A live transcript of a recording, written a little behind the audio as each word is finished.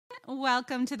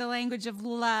Welcome to the Language of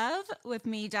Love with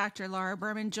me, Dr. Laura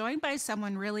Berman, joined by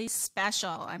someone really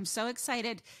special. I'm so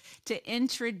excited to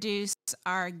introduce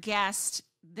our guest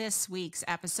this week's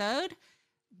episode,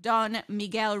 Don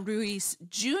Miguel Ruiz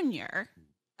Jr.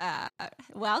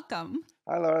 Welcome.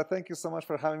 Hi, Laura. Thank you so much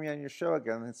for having me on your show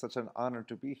again. It's such an honor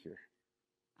to be here.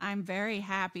 I'm very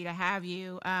happy to have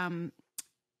you.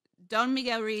 Don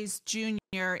Miguel Ruiz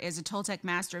Jr. is a Toltec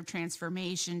Master of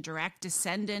Transformation, direct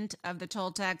descendant of the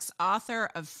Toltecs, author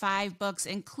of 5 books,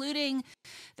 including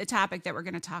the topic that we're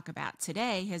going to talk about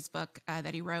today, his book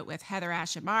that he wrote with Heather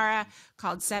Ashamara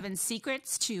called 7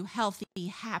 Secrets to Healthy,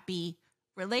 Happy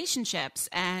Relationships.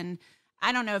 And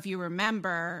I don't know if you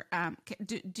remember,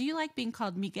 do you like being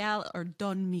called Miguel or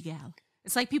Don Miguel?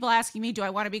 It's like people asking me, do I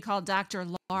want to be called Dr.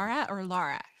 Laura or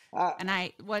Laura?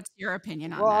 What's your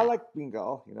opinion on that? Well, I like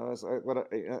Miguel.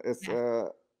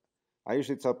 I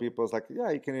usually tell people, it's like, yeah,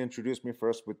 you can introduce me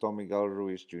first with Don Miguel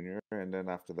Ruiz Jr., and then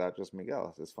after that, just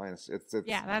Miguel. It's fine.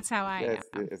 Yeah, that's how I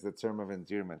am. It's a term of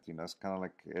endearment. It's kind of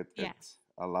like it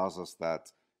allows us that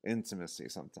intimacy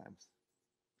sometimes.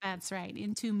 That's right.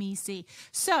 Intimacy.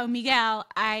 So, Miguel,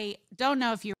 I don't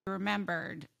know if you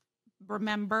remember,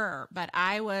 but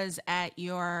I was at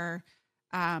your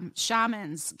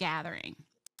shaman's gathering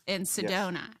in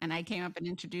Sedona, and I came up and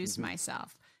introduced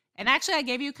myself. And actually, I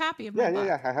gave you a copy of my book.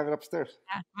 Yeah. I have it upstairs.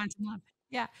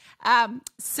 Yeah.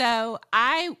 So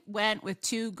I went with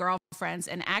 2 girlfriends,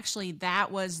 and actually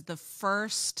that was the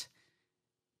first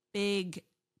big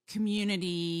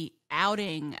community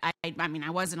outing. I mean, I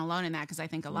wasn't alone in that because I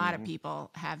think a lot of people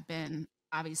have been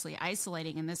obviously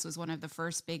isolating, and this was one of the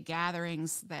first big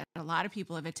gatherings that a lot of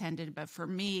people have attended. But for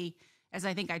me, as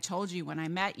I think I told you when I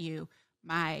met you,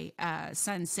 my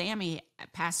son Sammy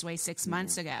passed away 6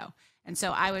 months ago. And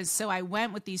so I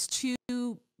went with these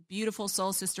 2 beautiful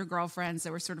soul sister girlfriends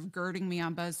that were sort of girding me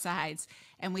on both sides.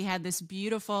 And we had this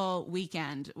beautiful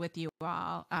weekend with you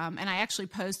all. And I actually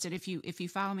posted, if you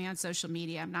follow me on social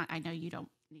media, I know you don't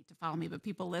need to follow me, but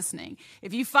people listening,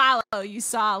 if you follow, you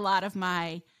saw a lot of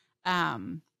my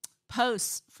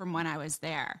posts from when I was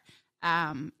there.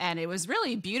 And it was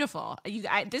really beautiful.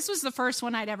 This was the first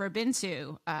one I'd ever been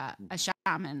to, a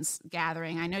shaman's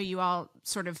gathering. I know you all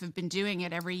sort of have been doing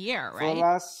it every year, right? For the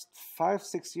last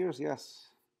 5-6 years, yes.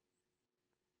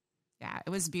 Yeah, it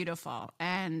was beautiful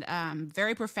and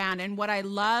very profound. And what I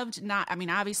loved,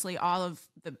 obviously all of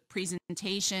the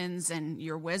presentations and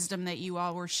your wisdom that you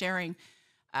all were sharing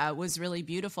was really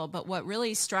beautiful. But what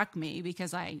really struck me,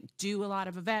 because I do a lot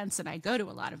of events and I go to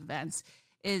a lot of events,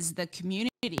 is the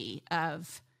community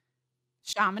of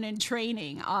shaman in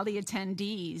training, all the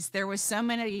attendees. There was so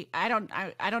many. I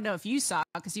don't know if you saw,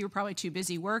 because you were probably too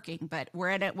busy working, but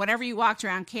whenever you walked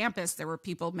around campus, there were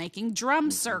people making drum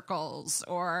circles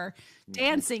or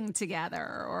dancing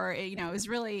together, or it was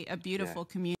really a beautiful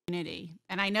community.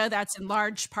 And I know that's in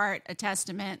large part a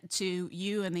testament to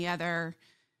you and the other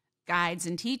guides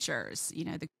and teachers,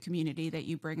 the community that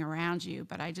you bring around you.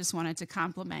 But I just wanted to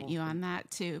compliment you on that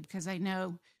too, because I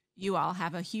know you all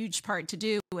have a huge part to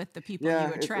do with the people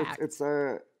you attract. It's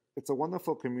a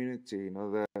wonderful community.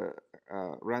 The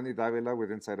Randy Davila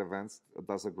with Inside Events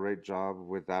does a great job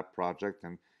with that project,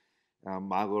 and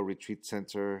Mago Retreat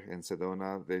Center in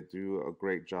Sedona, they do a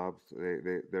great job.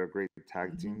 They're a great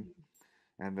tag team.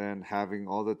 And then having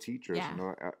all the teachers,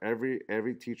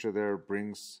 every teacher there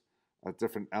brings a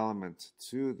different element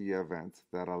to the event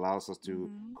that allows us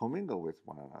to commingle with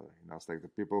one another. It's like the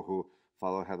people who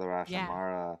follow Heather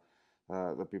Ashamara,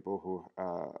 the people who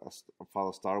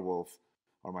follow Star Wolf,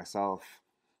 or myself,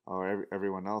 or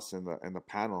everyone else in the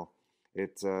panel.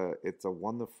 It's a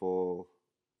wonderful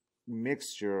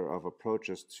mixture of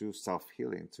approaches to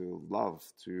self-healing, to love,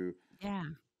 to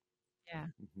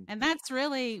and that's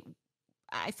really,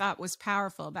 I thought, was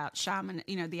powerful about shaman,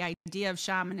 the idea of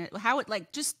shaman, how it,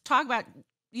 just talk about,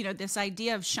 this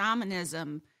idea of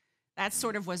shamanism. That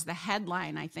sort of was the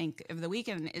headline, I think, of the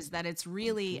weekend, is that it's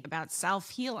really about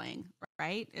self-healing,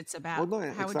 right? It's about,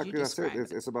 how would you describe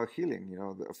it? It's about healing.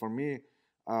 For me,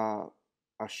 a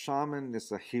shaman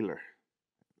is a healer.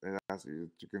 You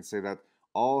can say that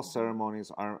all ceremonies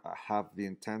have the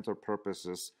intent or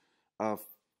purposes of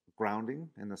grounding,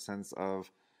 in the sense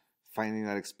of finding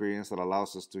that experience that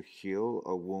allows us to heal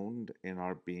a wound in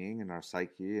our being, in our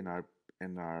psyche, in our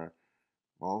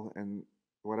and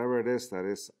whatever it is that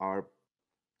is our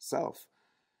self.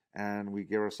 And we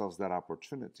give ourselves that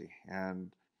opportunity.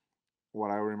 And what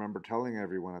I remember telling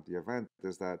everyone at the event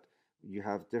is that you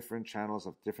have different channels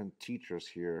of different teachers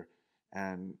here,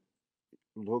 and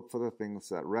look for the things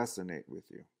that resonate with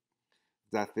you.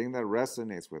 That thing that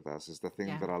resonates with us is the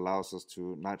thing that allows us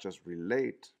to not just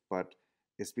relate, but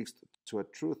it speaks to a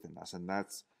truth in us, and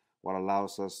that's what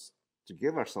allows us to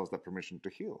give ourselves that permission to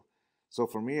heal. So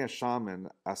for me, a shaman,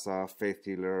 as a faith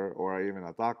healer or even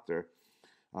a doctor,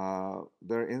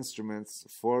 they're instruments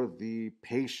for the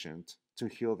patient to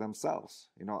heal themselves.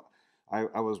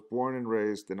 I was born and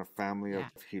raised in a family of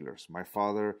Yeah. healers. My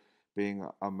father being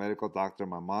a medical doctor,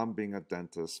 my mom being a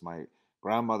dentist, my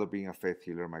grandmother being a faith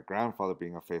healer, my grandfather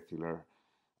being a faith healer,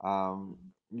 um,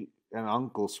 and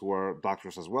uncles who are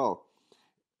doctors as well.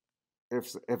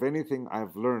 If anything,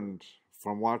 I've learned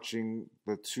from watching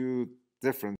the two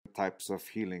different types of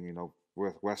healing,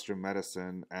 with Western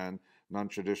medicine and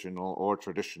non-traditional or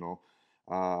traditional,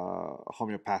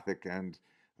 homeopathic and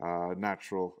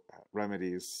natural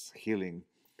remedies healing,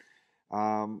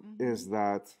 Mm-hmm. is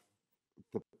that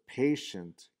the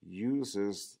patient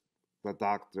uses the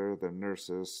doctor, the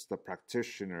nurses, the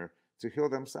practitioner to heal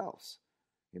themselves.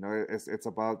 It's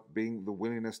about being the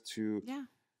willingness Yeah.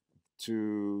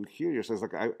 to hear yourself.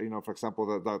 Like for example,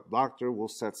 the doctor will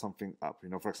set something up.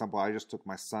 For example, I just took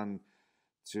my son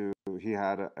to he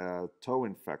had a toe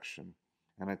infection,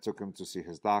 and I took him to see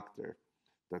his doctor.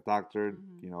 The doctor,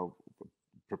 Mm-hmm.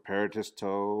 prepared his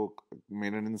toe,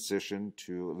 made an incision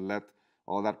to let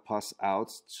all that pus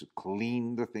out, to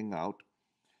clean the thing out.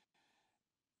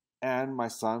 And my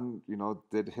son,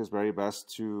 did his very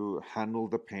best to handle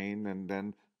the pain and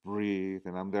then breathe.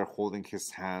 And I'm there holding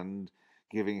his hand,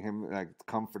 giving him, like,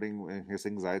 comforting in his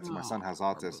anxiety. My son Oh, has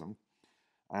poor boo. autism,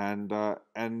 and Yeah.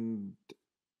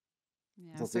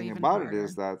 the So thing even about it harder.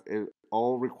 is that it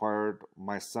all required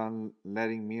my son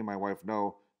letting me and my wife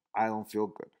know I don't feel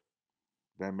good.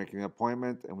 Then making an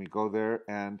appointment, and we go there,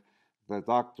 and the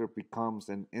doctor becomes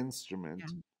an Yeah. instrument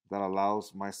that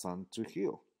allows my son to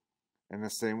heal. In the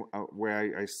same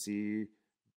way, I see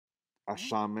a Yeah.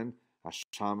 shaman. A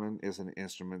shaman is an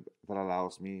instrument that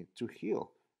allows me to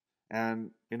heal.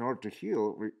 And in order to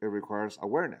heal, it requires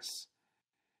awareness.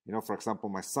 For example,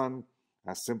 my son,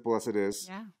 as simple as it is,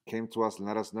 Yeah. came to us and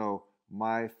let us know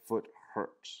my foot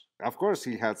hurts. Of course,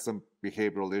 he had some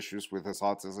behavioral issues with his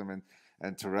autism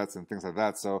and Tourette's and things like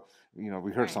that. So, we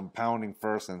heard Right. some pounding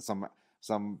first and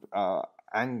some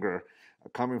anger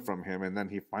coming from him, and then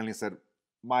he finally said,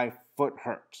 "My foot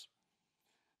hurts."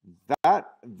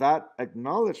 That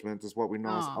acknowledgement is what we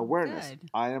know as Oh, awareness. good.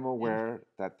 I am Yeah. aware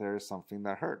that there is something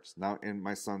that hurts. Now, in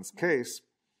my son's case,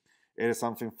 it is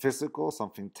something physical,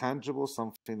 something tangible,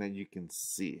 something that you can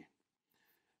see.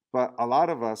 But a lot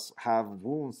of us have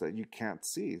wounds that you can't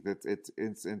see. That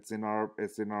it's in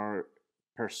our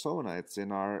persona, it's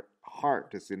in our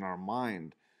heart, it's in our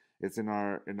mind, it's in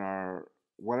our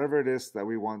whatever it is that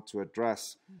we want to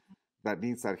address Mhm. that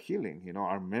needs that healing.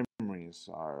 Our memories,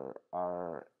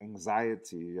 our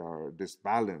anxiety, our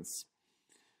disbalance.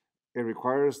 It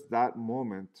requires that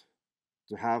moment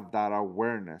to have that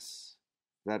awareness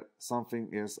that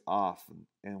something is off.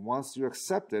 And once you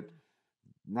accept it,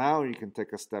 now you can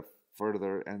take a step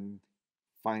further and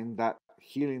find that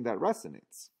healing that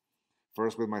resonates.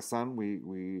 First, with my son,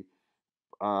 we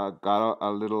got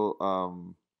a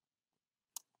little.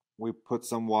 We put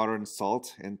some water and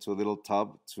salt into a little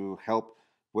tub to help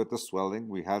with the swelling.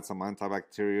 We had some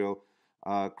antibacterial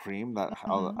cream that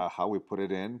Mhm. how we put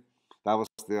it in. That was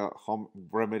the home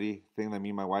remedy thing that me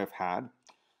and my wife had.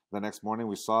 The next morning,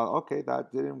 we saw, okay,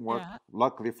 that didn't work. Yeah.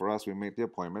 Luckily for us, we made the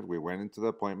appointment. We went into the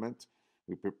appointment.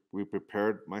 We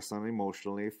prepared my son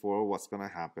emotionally for what's going to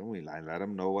happen. I let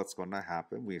him know what's going to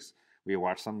happen. We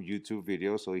watched some YouTube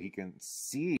videos so he can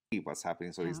see what's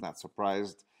happening, so Yeah. he's not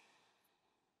surprised.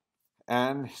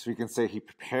 And so we can say he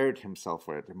prepared himself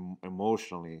for it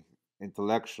emotionally,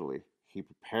 intellectually. He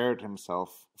prepared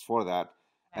himself for that.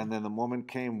 Yeah. And then the moment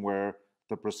came where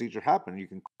the procedure happened. You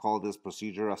can call this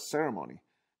procedure a ceremony.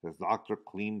 The doctor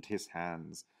cleaned his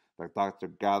hands. The doctor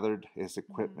gathered his Mhm.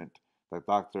 equipment. The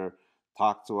doctor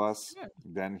talked to us. Good.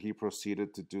 Then he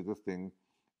proceeded to do the thing.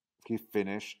 He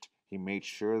finished. He made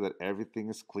sure that everything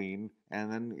is clean.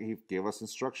 And then he gave us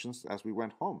instructions as we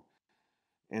went home.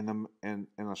 In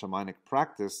a shamanic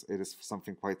practice, it is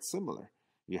something quite similar.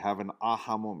 You have an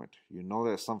aha moment. You know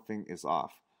that something is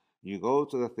off. You go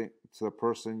to the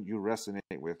person you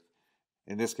resonate with.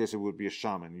 In this case, it would be a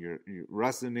shaman. You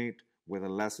resonate with the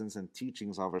lessons and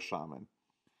teachings of a shaman,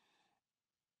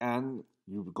 and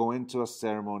you go into a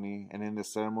ceremony. And in the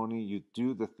ceremony, you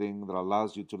do the thing that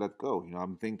allows you to let go.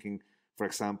 I'm thinking, for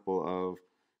example, of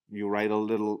you write a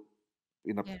little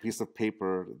in a Yeah. piece of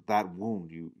paper that wound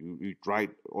you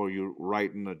write, or you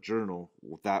write in a journal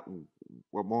that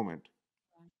moment.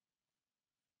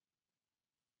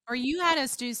 Or you had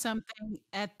us do something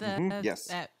at Yes.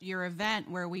 at your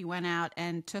event where we went out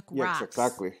and took Yes, rocks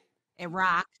exactly. a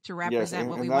rock to Yes, represent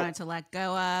what we and wanted that to let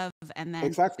go of, and then to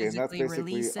exactly, and that's physically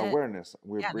basically release it. awareness.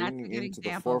 We're Yeah, that's a bringing good into the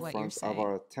example of what you're forefront of saying.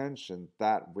 our attention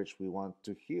that which we want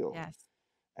to heal. Yes.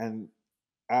 And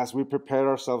as we prepare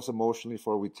ourselves emotionally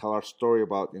for, we tell our story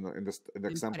about, in this, in the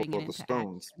And example putting it of the into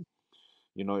stones. action.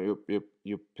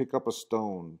 You pick up a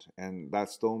stone, and that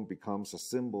stone becomes a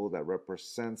symbol that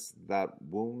represents that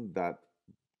wound, that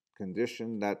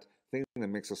condition, that thing that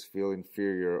makes us feel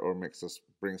inferior or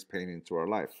brings pain into our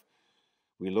life.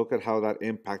 We look at how that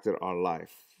impacted our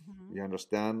life. Mm-hmm. We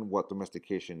understand what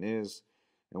domestication is,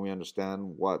 and we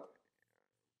understand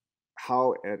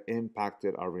how it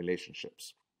impacted our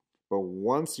relationships. But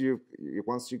once you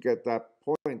get that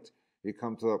point, you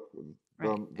come to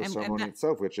Right. the And ceremony that,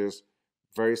 itself, which is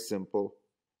very simple.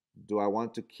 Do I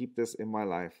want to keep this in my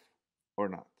life or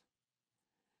not?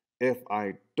 If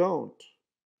I don't,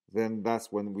 then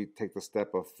that's when we take the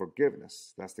step of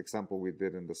forgiveness. That's the example we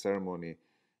did in the ceremony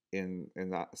in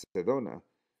Sedona.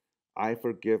 I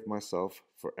forgive myself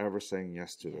for ever saying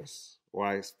yes to yes. this, or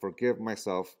I forgive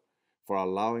myself for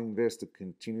allowing this to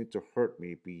continue to hurt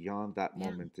me beyond that Yeah.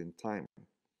 moment in time.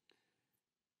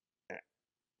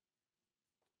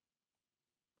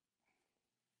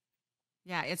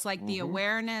 Yeah, it's like the Mm-hmm.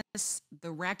 awareness,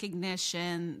 the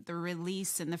recognition, the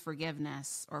release, and the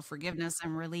forgiveness, or forgiveness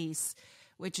and release,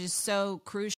 which is so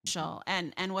crucial.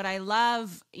 And what I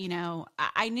love,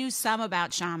 I knew some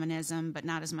about shamanism, but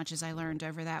not as much as I learned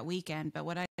over that weekend. But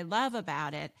what I love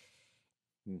about it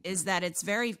Mm-hmm. is that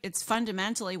it's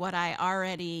fundamentally what I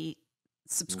already Mm-hmm.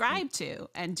 subscribe to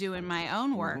and do in my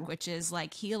own Mm-hmm. work, which is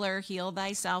like, healer, heal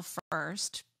thyself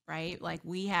first, right? Like,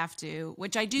 we have to,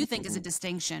 which I do think is a Mm-hmm.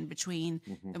 distinction between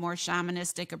Mm-hmm. the more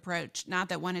shamanistic approach, not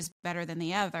that one is better than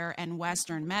the other, and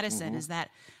Western medicine, Mm-hmm. is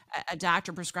that a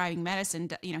doctor prescribing medicine,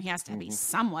 he has to be Mm-hmm.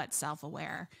 somewhat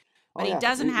self-aware, Oh but he yeah,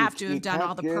 doesn't have to you have done all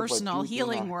can't the give what personal you do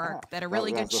healing not have. work that a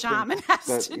really That's good the thing shaman has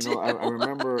that to do. I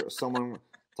remember someone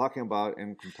talking about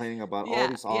and complaining about all Yeah,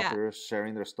 these yeah, authors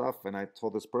sharing their stuff, and I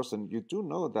told this person, you do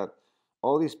know that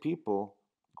all these people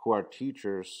who are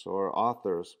teachers or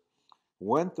authors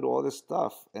went through all this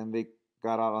stuff and they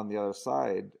got out on the other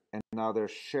side, and now they're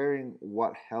sharing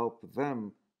what helped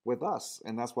them with us,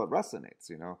 and that's what resonates.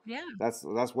 yeah. That's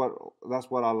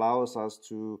what allows us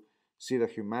to see the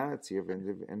humanity of an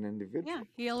Yeah, individual.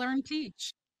 heal, learn,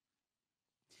 teach.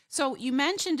 So you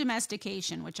mentioned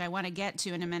domestication, which I want to get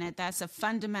to in a minute. That's a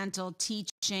fundamental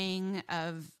teaching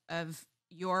of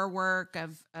your work,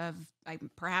 of like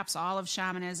perhaps all of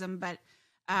shamanism, but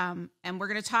and we're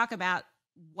going to talk about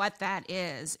what that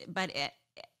is. But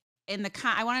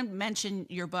I want to mention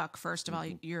your book first of all,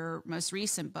 Mm-hmm. your most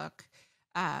recent book,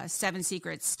 7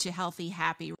 Secrets to Healthy,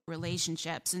 Happy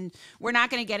Relationships. And we're not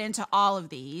going to get into all of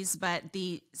these, but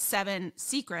the 7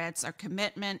 secrets are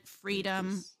commitment,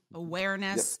 freedom, Yes. Yep.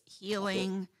 awareness, That's it.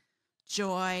 healing,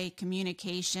 joy,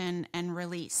 communication, and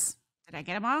release. Did I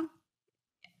get them all?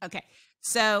 Okay.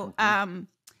 So, Mm-hmm.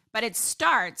 but it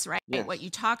starts, right? What Yes. you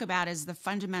talk about is the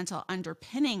fundamental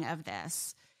underpinning of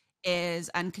this is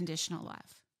unconditional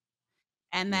love.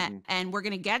 Mm-hmm. And we're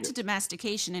going to get to Yes.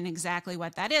 domestication and exactly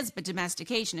what that is, but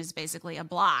domestication is basically a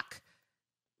block,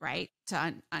 right,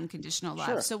 to unconditional love.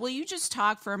 Sure. So will you just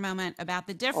talk for a moment about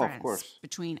the Oh, of difference course.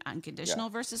 between Yeah. unconditional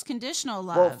versus conditional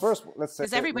Well, love? first, let's say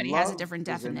Because everybody has a love different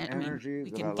is an definite. I mean, energy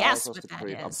we that can allows guess us what to that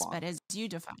create a is, but bond. as you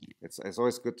define it. It's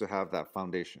always good to have that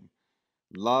foundation.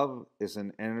 Love is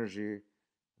an energy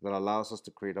that allows us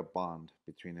to create a bond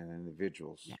between an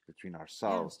individuals, Yeah. between Yeah.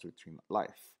 ourselves, between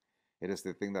life. It is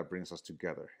the thing that brings us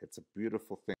together. It's a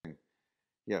beautiful thing.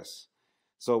 Yes.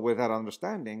 So with that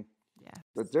understanding, Yes.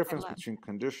 the I difference love between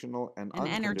conditional and an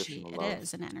energy. unconditional It love,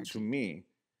 is an to energy. me,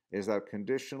 is that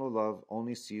conditional love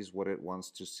only sees what it wants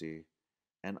to see,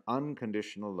 and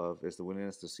unconditional love is the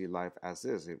willingness to see life as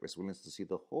is. It is willingness to see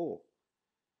the whole.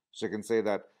 So you can say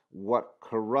that what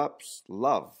corrupts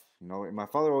love, my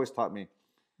father always taught me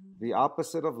the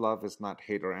opposite of love is not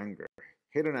hate or anger.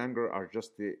 Hate and anger are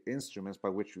just the instruments by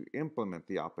which we implement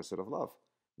the opposite of love,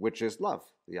 which is love.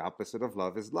 The opposite of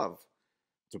love is love.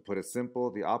 To put it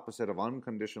simple, the opposite of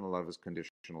unconditional love is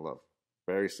conditional love.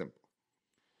 Very simple.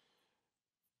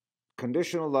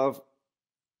 Conditional love,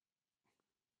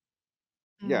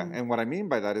 yeah, Mm. and what I mean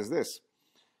by that is this.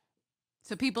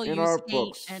 So people In use our hate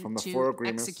books, and from the to Four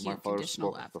Agreements to my execute father's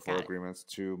conditional book, love. the Four Got it. Agreements,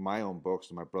 to my own books,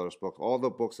 to my brother's books, all the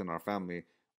books in our family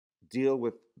deal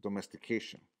with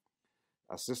domestication,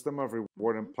 a system of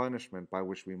reward and Mhm. punishment by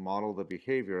which we model the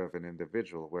behavior of an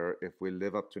individual, where if we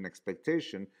live up to an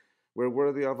expectation, we're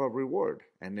worthy of a reward.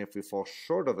 And if we fall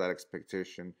short of that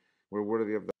expectation, we're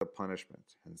worthy of the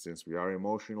punishment. And since we are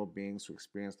emotional beings who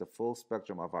experience the full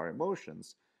spectrum of our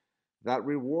emotions, That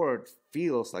reward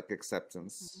feels like Mhm.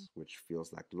 acceptance, which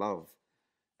feels like love.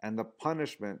 And the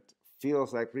punishment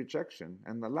feels like rejection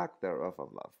and the lack thereof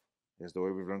of love, is the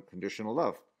way we learn conditional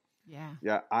love. Yeah.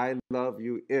 Yeah, I love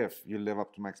you if you live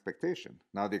up to my expectation.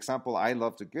 Now, the example I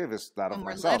love to give is that of When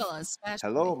we're little, myself.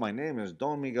 Hello, especially. my name is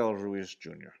Don Miguel Ruiz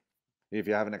Jr. If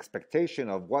you have an expectation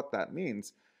of what that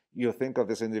means, you'll think of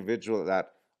this individual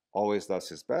that always does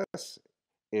his best,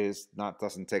 is not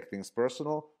doesn't take things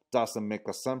personal, doesn't make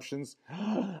assumptions.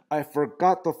 I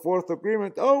forgot the fourth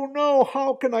agreement. Oh no,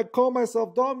 how can I call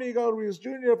myself Don Miguel Ruiz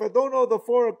Jr. if I don't know the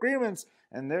four agreements?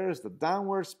 And there is the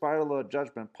downward spiral of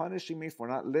judgment punishing me for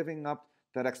not living up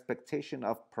that expectation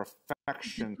of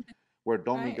perfection where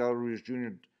Don Right. Miguel Ruiz Jr.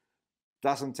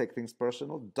 doesn't take things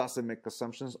personal, doesn't make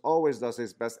assumptions, always does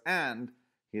his best, and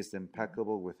he's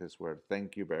impeccable with his word.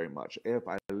 Thank you very much. If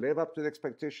I live up to the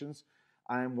expectations,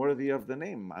 I'm worthy of the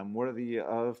name. I'm worthy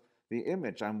of the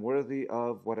image. I'm worthy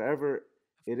of whatever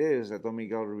it is that Don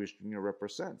Miguel Ruiz Jr.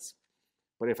 represents.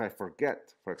 But if I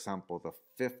forget, for example, the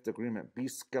fifth agreement, be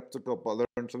skeptical but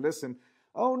learn to listen.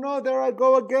 Oh no, there I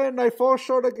go again. I fall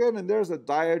short again. And there's a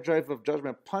diatribe of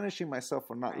judgment punishing myself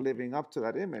for not Right. living up to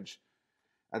that image.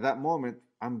 At that moment,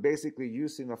 I'm basically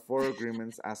using the four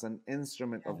agreements as an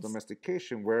instrument of Yes.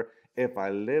 domestication, where if I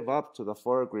live up to the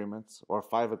four agreements or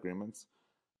five agreements,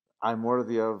 I'm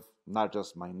worthy of not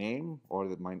just my name or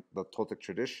the Toltec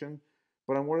tradition,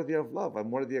 but I'm worthy of love. I'm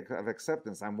worthy of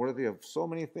acceptance. I'm worthy of so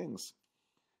many things.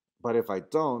 But if I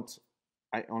don't,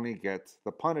 I only get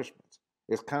the punishment.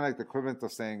 It's kind of like the equivalent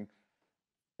of saying,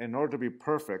 in order to be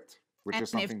perfect, which And is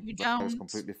if something you that is don't,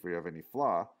 completely free of any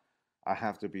flaw, I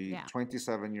have to be yeah.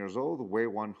 27 years old, weigh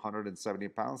 170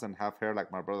 pounds, and have hair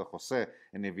like my brother Jose.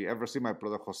 And if you ever see my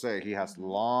brother Jose, he has Mhm.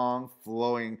 long,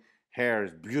 flowing hair.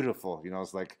 It's beautiful.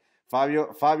 It's like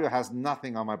Fabio has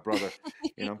nothing on my brother.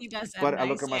 You know, He does have but I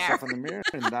look nice at hair. myself in the mirror,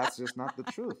 and that's just not the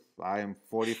truth. I am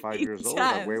 45 He years old.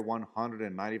 I weigh does.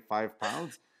 195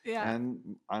 pounds, Yeah.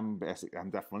 and I'm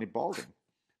definitely balding.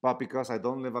 But because I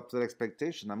don't live up to the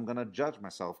expectation, I'm gonna judge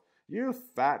myself. You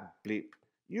fat bleep.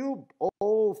 You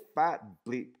old fat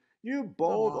bleep. You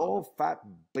bold Oh. old fat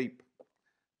bleep.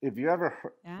 If you ever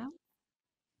heard, Yeah.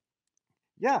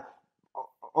 yeah,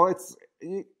 or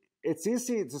it's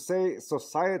easy to say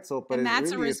societal, but And it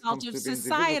that's a really it result comes of to the individual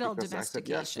societal because I said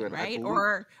yes to domestication, it. I right?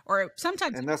 believe, Or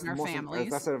sometimes and in our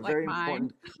families, that's a like very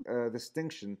mine. important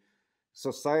distinction.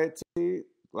 Society,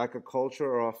 like a culture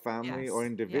or a family or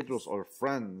Yes. individuals Yes. or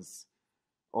friends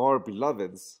or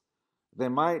beloveds, they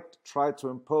might try to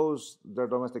impose their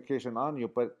domestication on you,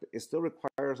 but it still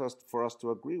requires us for us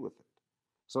to agree with it.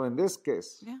 So in this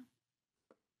case, Yeah.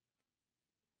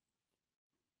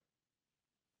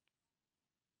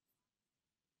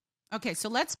 Okay, so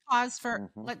let's pause for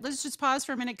mhm, let's just pause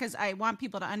for a minute because I want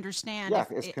people to understand yeah,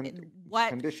 if it's what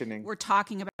conditioning. we're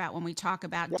talking about when we talk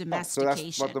about Yeah, so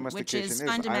that's what domestication, which domestication is is.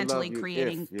 I fundamentally love you if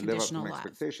creating you live up to conditional my love.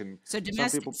 expectation. So Some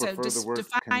people domestic, so prefer the just word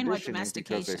define what conditioning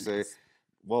because they domestication say, is.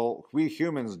 well, we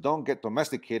humans don't get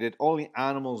domesticated, only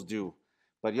animals do.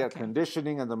 But yet, Okay.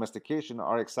 conditioning and domestication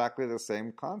are exactly the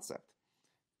same concept.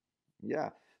 Yeah.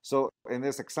 So in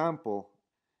this example,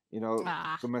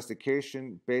 Ah,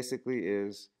 domestication basically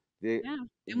is the yeah.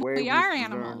 And way we are we've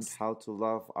learned animals. how to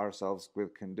love ourselves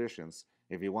with conditions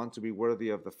if you want to be worthy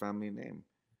of the family name.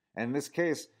 And in this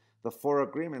case, the four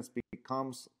agreements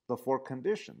becomes the four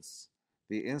conditions,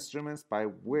 the instruments by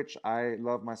which I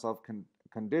love myself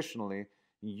conditionally,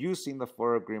 using the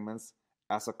four agreements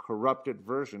as a corrupted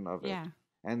version of it. Yeah.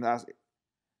 And that's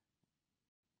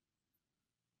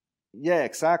yeah,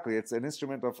 exactly. It's an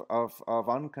instrument of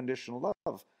unconditional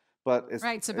love,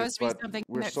 Right. Supposed to be but something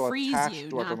we're that so frees attached you,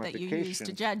 to our not that you use to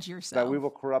domestication judge that we yourself. will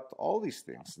corrupt all these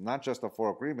things, not just the four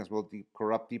agreements. We'll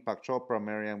corrupt Deepak Chopra,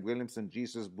 Marianne Williamson,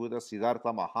 Jesus, Buddha,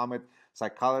 Siddhartha, Muhammad,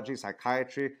 psychology,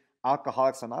 psychiatry,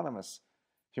 Alcoholics Anonymous.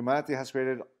 Humanity has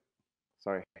created.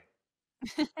 Sorry.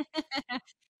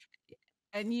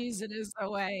 And use it as a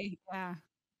way. Yeah.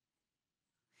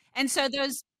 And so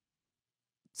those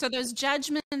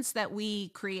judgments that we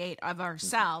create of Mhm.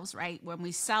 ourselves, right? When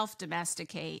we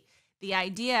self-domesticate, the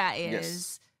idea Yes.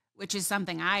 is, which is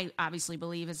something I obviously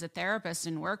believe as a therapist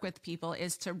and work with people,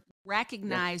 is to Yeah.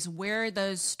 recognize where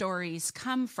those stories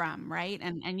come from, right?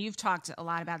 And you've talked a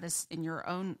lot about this in your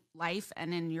own life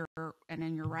and in your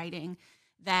writing,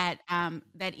 that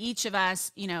that each of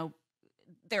us,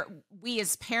 there we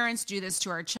as parents do this to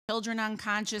our children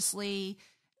unconsciously.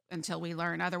 until we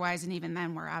learn otherwise. And even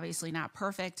then, we're obviously not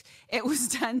perfect. It was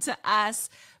done to us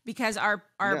because our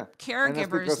Yeah, and that's caregivers,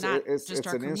 because not it's just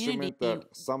our an community, instrument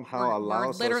that somehow were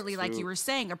allows us literally, like you to were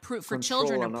saying, for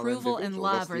children, control another approval and individual.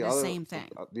 That's love are the same thing.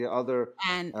 the other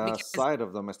And because, side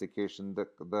of domestication,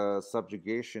 the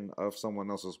subjugation of someone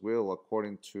else's will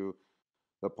according to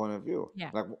the point of view. yeah,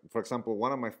 Like, for example,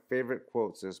 one of my favorite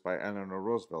quotes is by Eleanor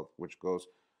Roosevelt, which goes,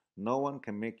 "No one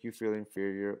can make you feel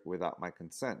inferior without my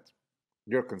consent."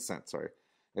 Your consent, sorry.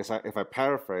 If I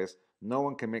paraphrase, no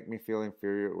one can make me feel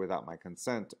inferior without my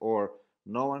consent, or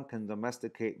no one can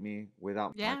domesticate me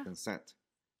without my yeah, consent.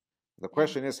 The yeah,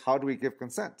 question is, how do we give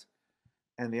consent?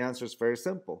 And the answer is very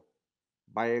simple: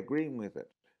 by agreeing with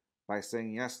it, by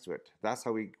saying yes to it. That's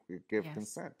how we give yes,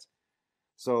 consent.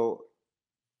 So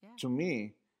yeah, to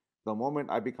me, the moment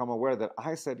I become aware that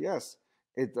I said yes,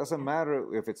 it doesn't yeah,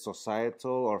 matter if it's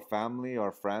societal or family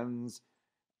or friends.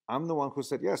 I'm the one who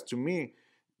said yes. To me,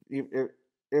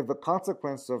 if the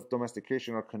consequence of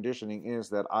domestication or conditioning is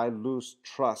that I lose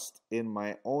trust in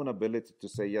my own ability to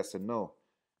say yes and no,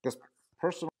 because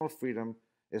personal freedom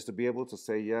is to be able to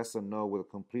say yes and no with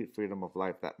complete freedom of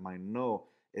life, that my no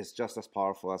is just as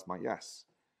powerful as my yes.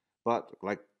 But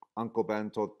like Uncle Ben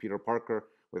told Peter Parker,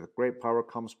 with great power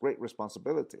comes great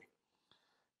responsibility.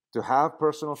 To have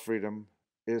personal freedom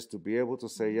is to be able to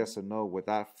say mm-hmm. yes and no with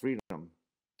that freedom,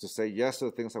 to say yes to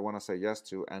the things I want to say yes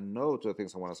to and no to the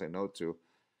things I want to say no to.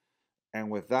 And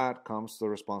with that comes the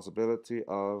responsibility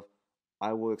of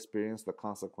I will experience the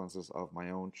consequences of my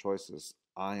own choices.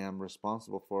 I am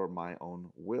responsible for my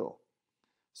own will.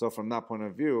 So, from that point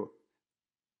of view,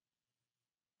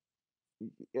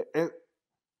 it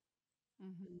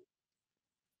Mm-hmm.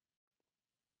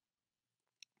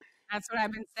 That's what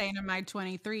I've been saying to my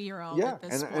 23-year-old yeah, at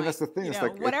this and point. that's the thing. You It's know,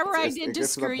 like whatever I it did to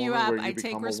gets to screw that you moment where up, you I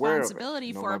take become aware of it. responsibility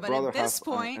You know, for. my But at brother this has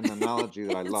point, an analogy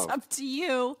that I it's love. up to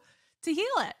you to heal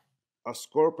it. A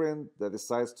scorpion that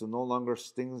decides to no longer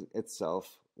sting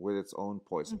itself with its own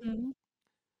poison. Mm-hmm.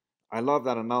 I love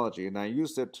that analogy, and I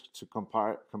used it to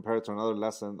compare it to another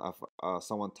lesson of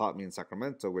someone taught me in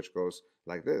Sacramento, which goes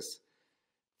like this: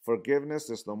 forgiveness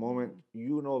is the moment Mm-hmm.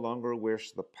 you no longer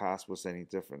wish the past was any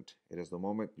different. It is the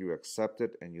moment you accept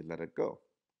it and you let it go.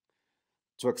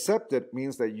 To accept it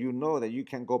means that you know that you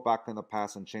can't go back in the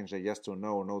past and change a yes to a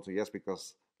no or no to yes,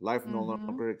 because life no Mm-hmm.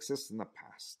 longer exists in the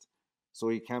past. So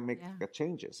you can't make Yeah.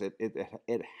 changes.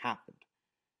 It happened.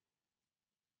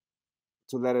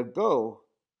 To let it go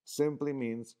simply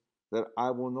means that I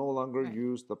will no longer Right.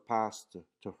 use the past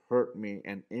to hurt me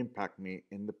and impact me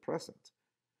in the present.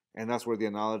 And that's where the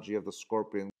analogy of the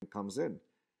scorpion comes in.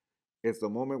 It's the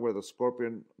moment where the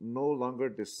scorpion no longer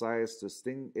decides to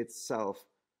sting itself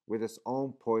with its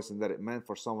own poison that it meant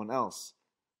for someone else,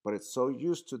 but it's so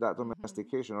used to that Mm-hmm.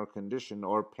 domestication or condition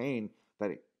or pain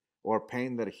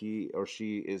that he or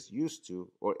she is used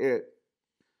to, or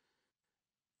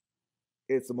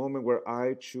it's a moment where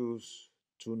I choose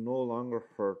to no longer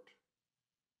hurt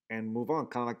and move on,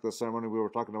 kind of like the ceremony we were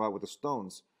talking about with the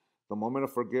stones. The moment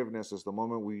of forgiveness is the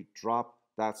moment we drop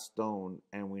that stone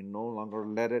and we no longer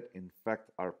let it infect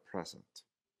our present.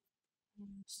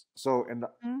 So in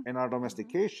our Mm-hmm.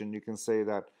 domestication, you can say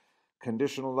that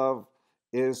conditional love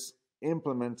is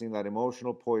implementing that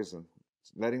emotional poison,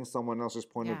 letting someone else's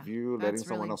point of Yeah. view, letting That's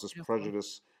someone really else's beautiful.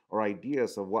 prejudice or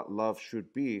ideas of what love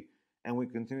should be, and we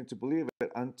continue to believe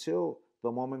it until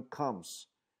the moment comes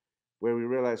where we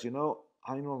realize, I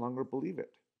no longer believe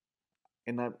it.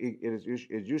 And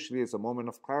it usually is a moment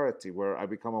of clarity where I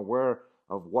become aware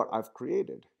of what I've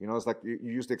created. It's like you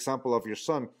used the example of your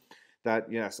son,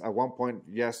 that yes, at one point,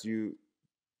 yes, you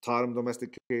taught him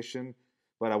domestication,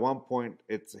 but at one point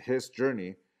it's his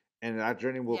journey, and that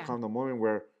journey will Yeah. come the moment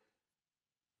where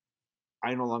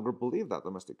I no longer believe that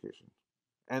domestication.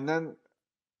 And then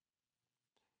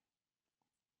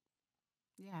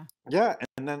Yeah. yeah,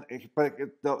 and then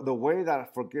the way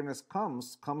that forgiveness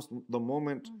comes the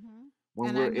moment Mm-hmm. when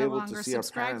And I we're no able to longer see our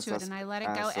subscribe parents to it, and I let it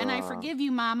go. as And I forgive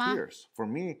you, Mama. peers. For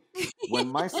me, when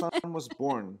my son was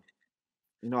born,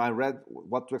 I read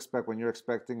What to Expect When You're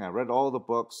Expecting. I read all the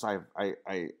books. I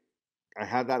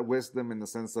had that wisdom in the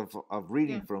sense of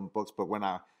reading Yeah. from books, but when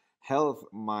I held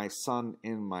my son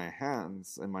in my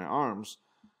hands, in my arms,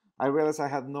 I realized I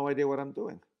had no idea what I'm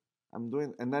doing.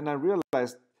 And then I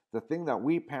realized the thing that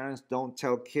we parents don't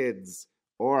tell kids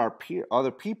or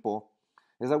other people,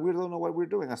 is that we don't know what we're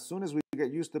doing. As soon as we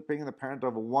get used to being the parent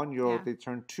of a 1-year-old, Yeah. they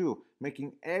turn 2,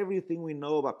 making everything we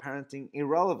know about parenting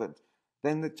irrelevant.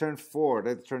 Then they turn 4,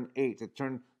 they turn 8, they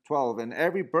turn 12, and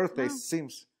every birthday No.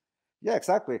 seems, yeah,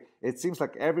 exactly. It seems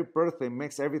like every birthday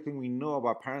makes everything we know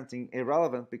about parenting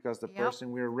irrelevant, because the Yep.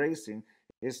 person we're raising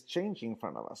is changing in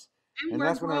front of us. And And we're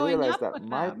that's when I growing realized up that with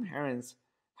my them. parents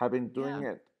have been doing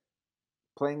Yeah. it,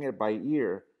 playing it by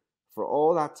ear for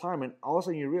all that time. And all of a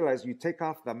sudden you realize you take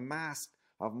off the mask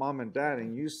of mom and dad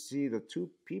and you see the two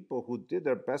people who did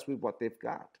their best with what they've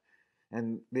got.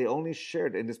 And they only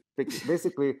shared. And it's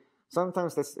basically,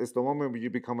 sometimes that's it's the moment when you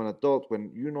become an adult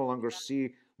when you no longer see Yeah.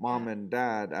 mom and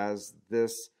dad as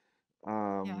this Yes.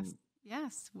 um,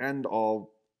 Yes. end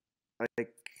all,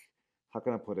 like, how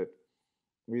can I put it?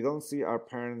 We don't see our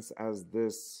parents as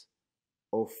this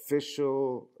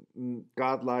official,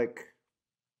 godlike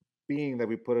being that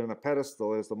we put in a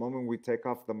pedestal. Is the moment we take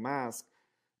off the mask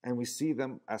and we see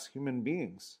them as human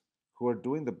beings who are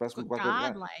doing the best with what they've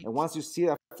got. And Godlike. once you see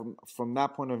that from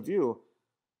that point of view,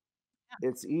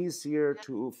 it's easier Yeah.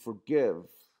 to forgive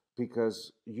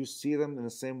because you see them in the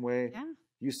same way Yeah.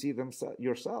 you see them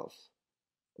yourself.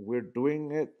 We're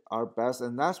doing it our best,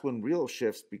 and that's when real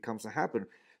shifts becomes to happen.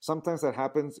 Sometimes that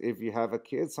happens if you have a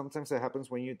kid. Sometimes it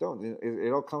happens when you don't.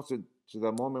 It all comes to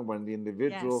the moment when the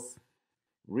individual Yes.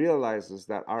 realizes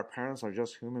that our parents are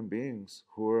just human beings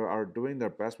who are doing their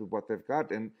best with what they've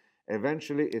got, and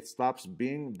eventually it stops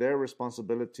being their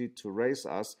responsibility to raise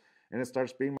us, and it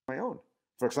starts being my own.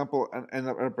 For example, in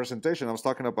a presentation, I was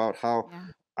talking about how Yeah.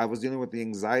 I was dealing with the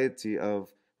anxiety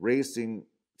of raising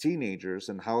teenagers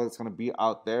and how it's going to be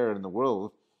out there in the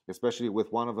world, especially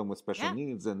with one of them with special Yeah.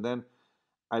 needs. And then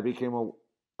I became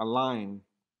a line,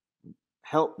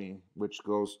 help me, which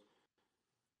goes,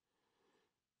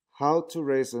 how to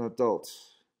raise an adult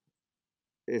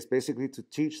is basically to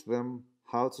teach them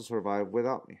how to survive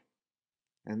without me.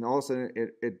 And also,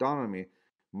 it dawned on me,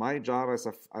 my job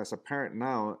as a parent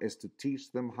now is to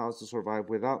teach them how to survive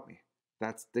without me.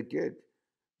 That's the gig.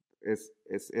 It's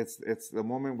the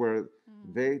moment where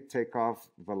Mm. they take off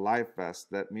the life vest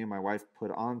that me and my wife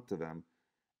put onto them,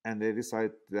 and they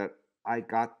decide that I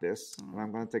got this, and Mm.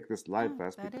 I'm going to take this life Yeah,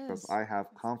 vest that because is. I have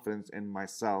That's confidence in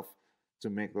myself to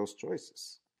make those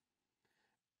choices.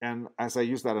 And as I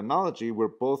use that analogy, we're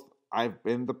both, I've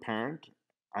been the parent,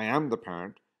 I am the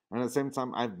parent, and at the same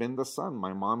time, I've been the son.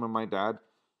 My mom and my dad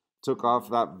took off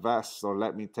mm. that vest or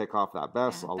let me take off that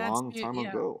vest Yeah, a that's long time you know.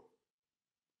 ago.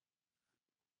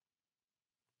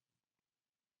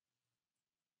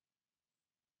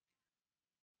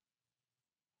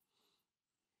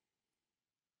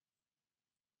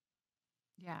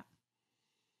 Yeah.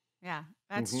 Yeah,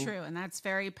 that's Mm-hmm. true. And that's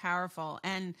very powerful.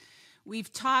 And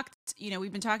we've talked,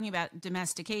 we've been talking about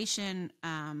domestication,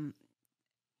 and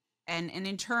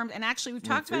in terms, and actually we've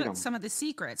And talked about freedom. some of the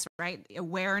secrets, right?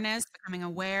 Awareness, becoming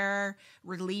aware,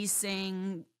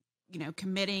 releasing,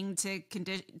 committing to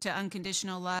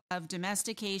unconditional love,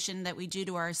 domestication that we do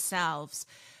to ourselves.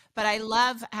 But I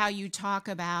love how you talk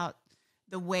about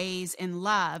the ways in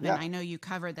love, and Yeah, I know you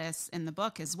cover this in the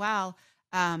book as well,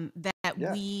 that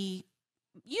yeah. we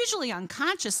usually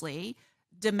unconsciously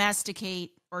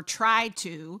domesticate or try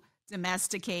to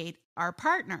domesticate our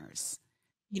partners,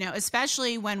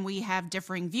 especially when we have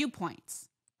differing viewpoints,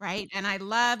 right? And I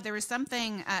love, there was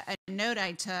something, a note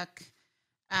I took.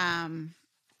 Um,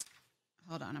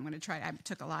 Hold on, I'm going to try. I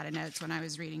took a lot of notes when I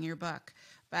was reading your book,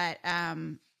 but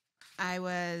I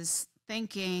was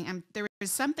thinking, there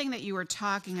was something that you were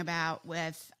talking about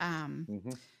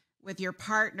Mm-hmm. with your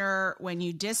partner when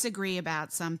you disagree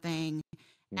about something,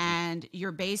 and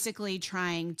you're basically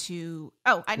trying to,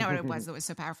 oh, I know what it was that was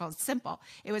so powerful. It's simple.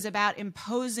 It was about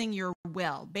imposing your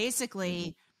will.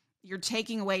 Basically, you're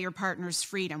taking away your partner's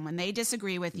freedom when they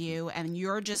disagree with you, and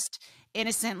you're just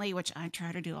innocently, which I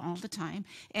try to do all the time,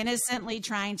 innocently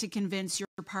trying to convince your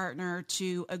partner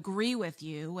to agree with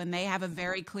you when they have a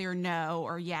very clear no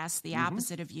or yes, the Mm-hmm.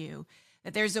 opposite of you.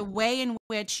 That there's a way in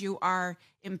which you are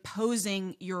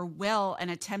imposing your will and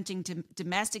attempting to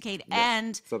domesticate, Yeah.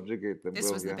 and Subjugate them, this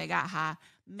will, was the yeah. big aha,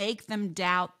 make them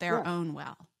doubt their Yeah. own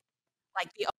will.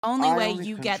 Like the only I way only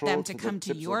you get control them to to the come to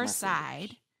tips of your my side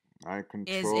fingers. I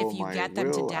is control if you my get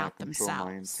them to will, I doubt control my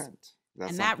themselves. intent. That's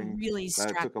And that something really that it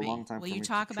struck took a long me. time Will for you me to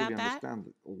talk truly about that?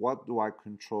 understand. What do I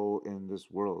control in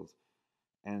this world?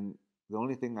 And the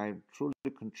only thing I truly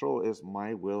control is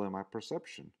my will and my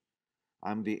perception.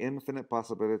 I'm the infinite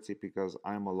possibility because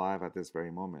I'm alive at this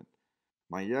very moment.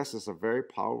 My yes is a very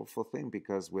powerful thing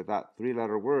because with that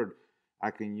three-letter word, I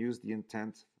can use the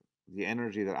intent, the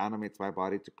energy that animates my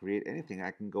body to create anything. I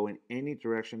can go in any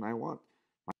direction I want.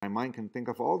 My mind can think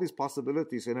of all these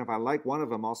possibilities, and if I like one of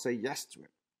them, I'll say yes to it.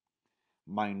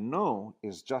 My no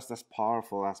is just as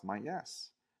powerful as my yes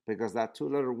because that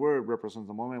two-letter word represents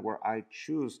the moment where I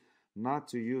choose not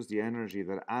to use the energy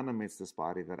that animates this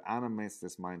body, that animates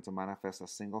this mind to manifest a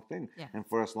single thing. Yeah. And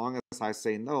for as long as I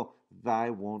say no, thy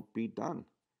won't be done.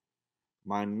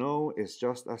 My no is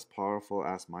just as powerful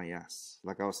as my yes.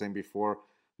 Like I was saying before,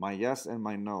 my yes and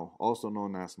my no, also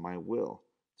known as my will.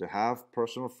 To have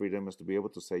personal freedom is to be able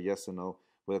to say yes and no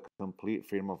with complete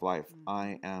freedom of life.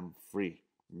 I Mm-hmm. am free.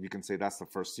 You can say that's the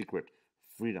first secret,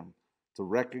 freedom. To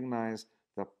recognize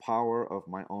the power of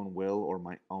my own will or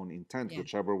my own intent, Yeah.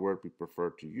 whichever word we prefer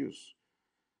to use.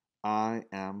 I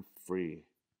am free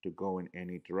to go in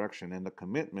any direction. And the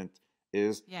commitment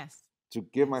is Yes. to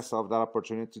give Yes. myself that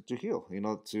opportunity to heal,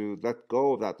 to let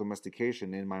go of that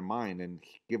domestication in my mind and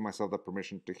give myself that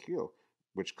permission to heal,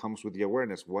 which comes with the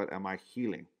awareness. What am I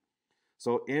healing?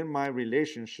 So in my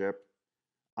relationship,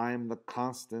 I am the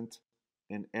constant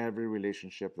in every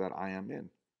relationship that I am in.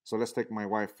 So let's take my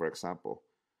wife, for example.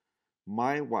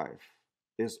 My wife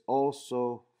is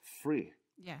also free.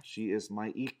 Yes. She is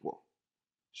my equal.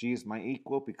 She is my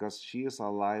equal because she is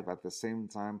alive at the same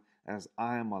time as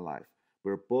I am alive.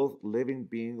 We're both living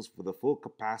beings with the full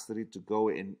capacity to go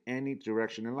in any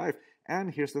direction in life.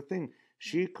 And here's the thing,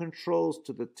 Yeah. she controls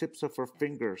to the tips of her Yes.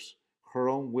 fingers her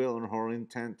own will and her own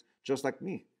intent, just like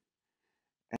me.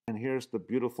 And here's the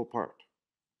beautiful part,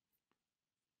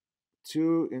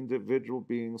 two individual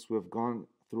beings who have gone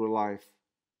through life,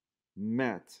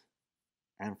 met,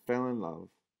 and fell in love,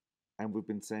 and we've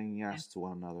been saying Yes. yes to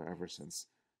one another ever Yes. since.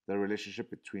 The relationship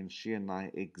between she and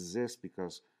I exists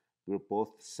because we're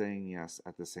both saying yes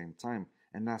at the same time.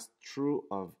 And that's true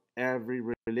of every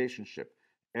relationship.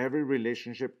 Every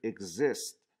relationship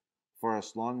exists for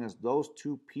as long as those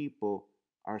two people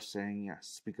are saying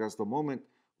yes. Because the moment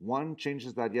one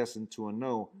changes that yes into a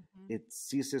no, Mm-hmm. it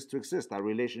ceases to exist. That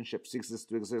relationship ceases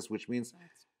to exist, which means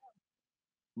That's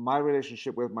my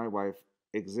relationship with my wife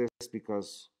exists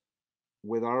because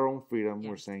with our own freedom,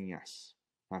 we're yes. saying yes.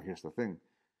 Now, here's the thing,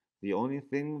 the only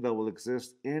thing that will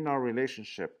exist in our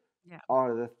relationship Yeah.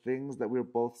 are the things that we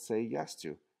both say yes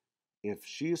to. If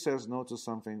she says no to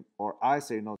something or I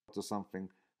say no to something,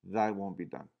 that won't be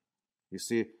done. You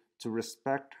see, to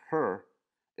respect her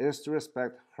is to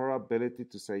respect her ability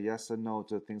to say yes and no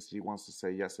to things she wants to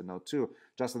say yes and no to,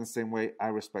 just in the same way I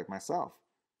respect myself.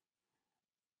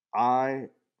 I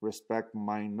respect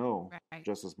my no Right.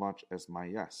 just as much as my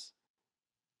yes.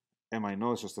 And my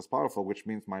no is just as powerful, which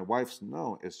means my wife's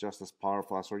no is just as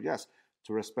powerful as her yes.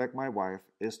 To respect my wife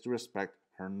is to respect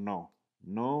her no.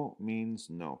 No means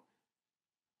no.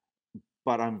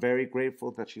 But I'm very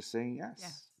grateful that she's saying yes.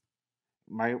 Yes.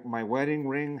 My wedding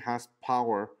ring has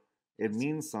power. It That's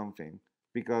means something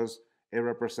because it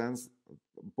represents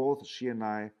both she and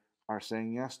I are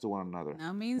saying yes to one another.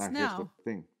 no means Now, here's the no.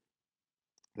 thing,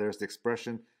 there's the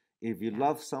expression, if you Yeah.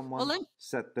 love Well, someone,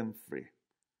 set them free.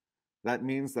 That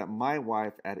means that my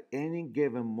wife, at any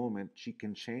given moment, she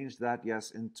can change that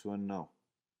yes into a no.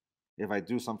 If I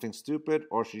do something stupid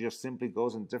or she just simply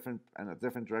goes in a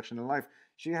different direction in life,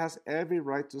 she has every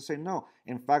right to say no.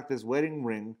 In fact, this wedding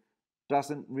ring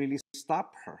doesn't really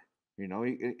stop her.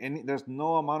 There's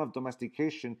no amount of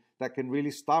domestication that can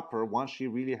really stop her once she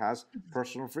really has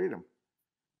personal freedom.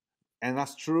 And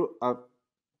that's true of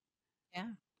yeah.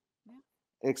 Yeah.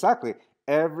 exactly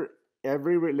every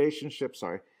every relationship.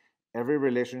 Sorry, every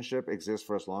relationship exists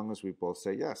for as long as we both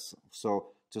say yes. So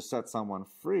to set someone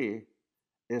free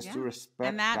is to Yeah. And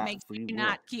respect that that makes free you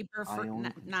not will. keep her I for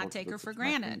only control not to take the her for tips of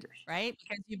my granted, fingers, right?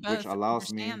 Because you which both allows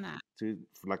me understand that. to,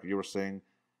 like you were saying,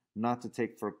 not to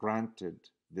take for granted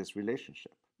this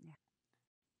relationship. Yeah.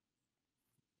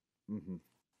 Hmm.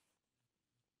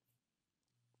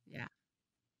 Yeah.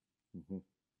 Hmm.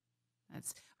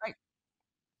 That's right.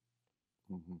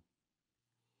 Hmm.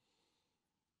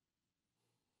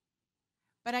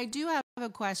 But I do have a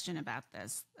question about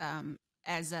this.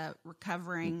 As a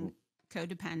Hmm. recovering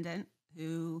codependent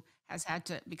who has had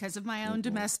to, because of my own Hmm.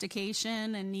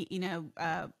 domestication and,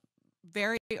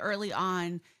 very early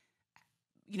on,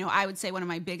 I would say one of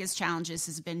my biggest challenges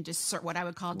has been what I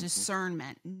would call Hmm.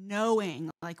 discernment, knowing,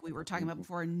 like we were talking about Hmm.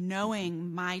 before, Hmm.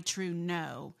 knowing my true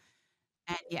no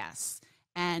and yes,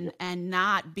 and Yep.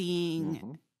 not being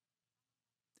Hmm.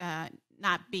 uh,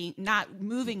 not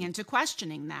moving Hmm. into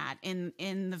questioning that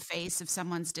in the face of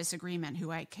someone's disagreement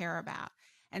who I care about.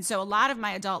 And so a lot of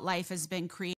my adult life has been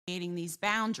creating these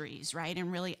boundaries, right?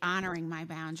 And really honoring my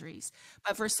boundaries.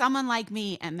 But for someone like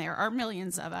me, and there are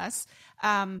millions of us,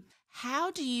 how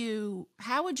would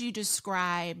you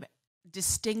describe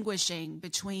distinguishing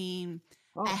between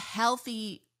a Oh.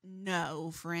 healthy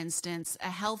no, for instance, a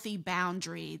healthy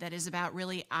boundary that is about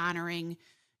really honoring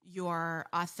your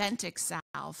authentic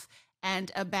self,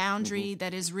 and a Hmm. boundary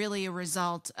that is really a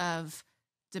result of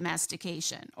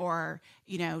domestication or,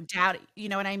 doubt, you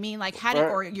know what I mean? Like Very,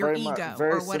 or your very much, ego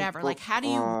very or whatever. Like, simple how do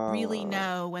you really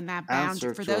know when that boundary,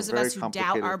 answer for to a those of very us who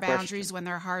doubt our complicated boundaries question. when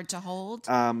they're hard to hold,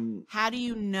 Um, how do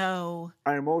you know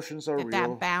our emotions are that that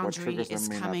real. What boundary triggers them is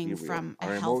may not be coming real. from a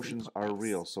Our healthy emotions are place?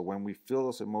 real. So when we feel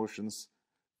those emotions,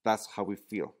 that's how we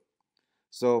feel.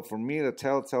 So for me, the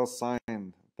telltale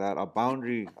sign that a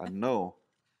boundary, a no,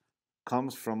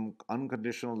 comes from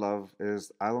unconditional love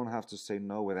is I don't have to say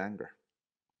no with anger.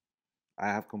 I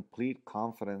have complete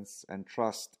confidence and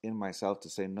trust in myself to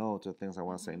say no to things I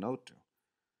want to say Mhm. no to.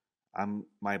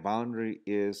 My boundary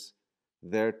is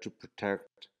there to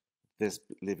protect this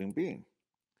living being.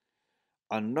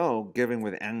 A no given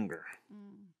with anger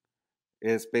Mm.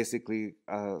 is basically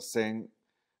saying,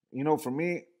 for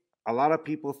me, a lot of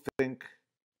people think,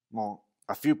 well,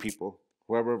 a few people,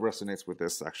 whoever resonates with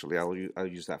this, actually, I'll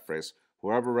use that phrase,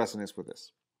 whoever resonates with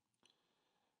this.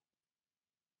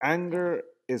 Yeah. Anger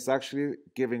is actually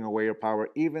giving away your power,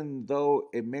 even though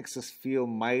it makes us feel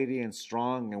mighty and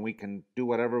strong and we can do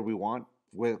whatever we want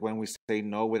when we say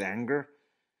no with anger.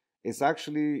 It's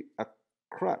actually a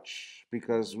crutch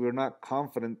because Mhm. we're not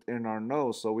confident in our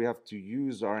no, so we have to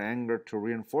use our anger to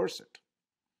reinforce it.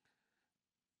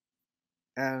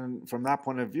 And from that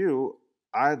point of view,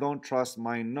 I don't trust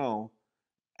my no,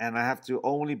 and I have to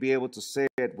only be able to say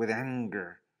it with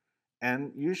anger.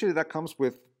 And usually that comes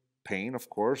with pain, of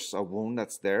course, a wound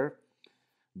that's there,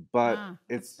 but Ah,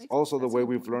 it's also the that's a way good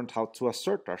we've point. learned how to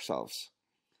assert ourselves.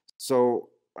 So,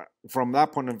 from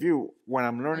that point of view, when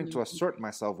I'm When learning you to assert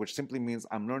myself, which simply means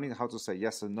I'm learning how to say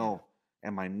yes and Yeah. no,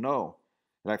 and my no,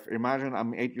 like imagine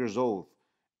I'm 8 years old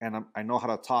and I know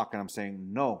how to talk and I'm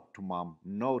saying no to mom,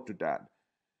 no to dad.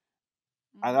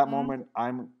 At that Mhm. moment,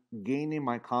 I'm gaining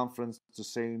my confidence to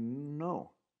say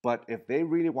no. But if they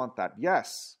really want that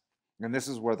yes, and this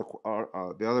is where the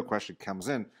other question comes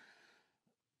in,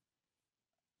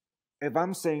 if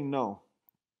I'm saying no,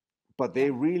 but they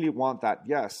Yeah. really want that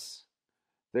yes,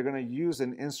 they're going to use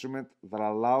an instrument that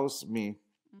allows me,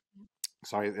 Mhm.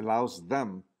 sorry, it allows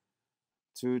them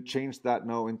to change that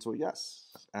no into a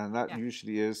yes. And that Yeah.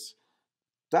 usually is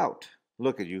doubt.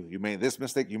 Look at you. You made this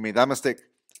mistake. You made that mistake.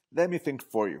 Let me think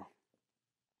for you.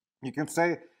 You can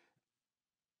say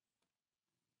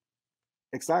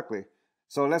exactly.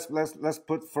 So let's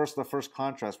put first the first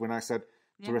contrast when I said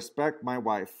to Yeah. respect my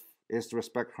wife is to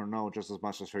respect her no just as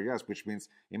much as her yes, which means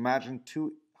imagine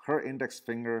her index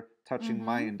finger touching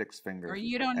my Mhm. index Or finger,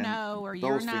 you don't and know, or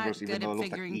you're those fingers, not even good though at it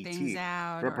looks like figuring things ET,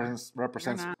 out, or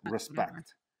you're represents not whatever.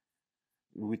 respect.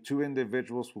 With two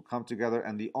individuals who come together,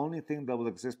 and the only thing that will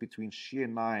exist between she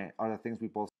and I are the things we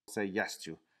both say yes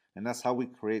to. And that's how we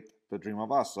create the dream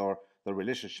of us or the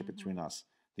relationship between Mhm. us.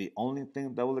 The only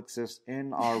thing that will exist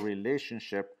in our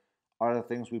relationship are the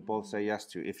things we both say Mhm. yes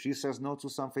to. If she says no to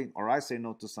something or I say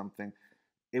no to something,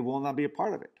 it will not be a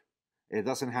part of it. It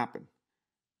doesn't happen.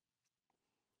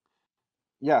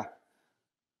 Yeah.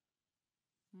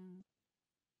 Mm.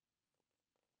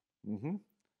 Mm-hmm.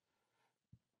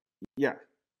 Yeah.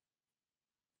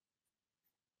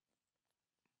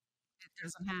 It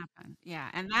doesn't happen. Yeah,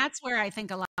 and that's where I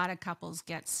think a lot of couples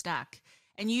get stuck.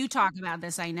 And you talk about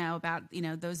this, I know, about,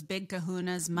 those big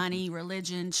kahunas, Mm-hmm. money,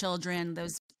 religion, children,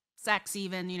 those sex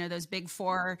even, those big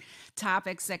four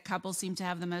topics that couples seem to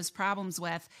have the most problems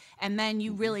with. And then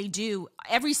you Mm-hmm. really do,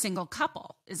 every single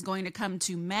couple is going to come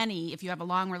to many, if you have a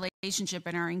long relationship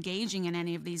and are engaging in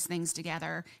any of these things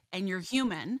together and you're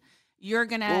human, you're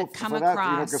going to Well, come for that,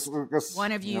 across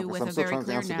one of you because with I'm a still very trying to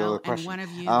clear answer the other no and question. one of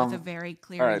you with a Um, very all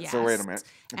clear right, so wait a yes. minute.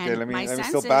 Okay, And let my me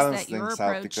still sense is balance that your things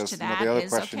out approach to because that the other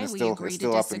is question okay, we is agree to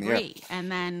still up in the air. disagree.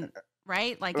 And then,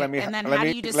 right? Like, Let me and then let how do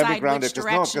me you let me decide ground it which because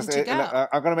no, because direction to go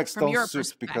I'm gonna make from stone your soup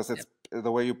because perspective? it's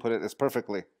the way you put it is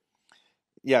perfectly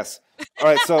yes. All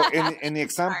right, so in the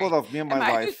example Sorry. of me and my Am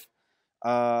I? wife,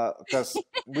 because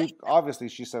we obviously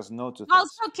she says no to I'll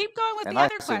things, still keep going with and the I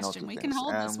other say no question. to We can things.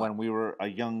 hold this And one. when we were a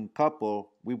young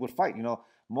couple, we would fight.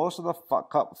 Most of the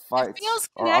It fights feels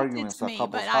or connected arguments to that me,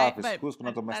 couples have is who's going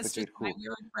but to that's just domesticate my who.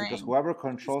 weird Because brain. whoever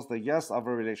controls the yes of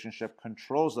a relationship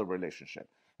controls the relationship.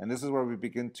 And this is where we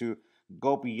begin to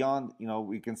go beyond,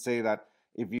 we can say that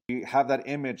if you have that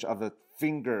image of the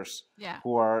fingers Yeah.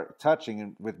 who are touching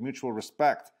and with mutual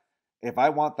respect, if I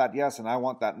want that yes and I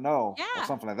want that no, or Yeah.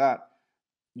 something like that,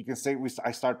 you can say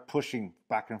I start pushing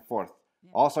back and forth.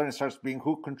 Yeah. All of a sudden, it starts being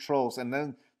who controls, and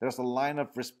then there's a line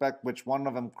of respect which one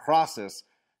of them crosses,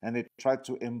 and they try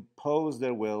to impose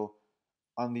their will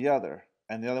on the other,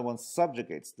 and the other one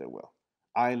subjugates their will.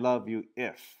 I love you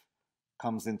if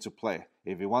comes into play.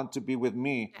 If you want to be with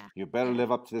me, Yeah. you better Yeah.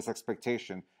 live up to this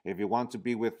expectation. If you want to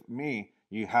be with me,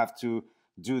 you have to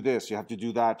do this, you have to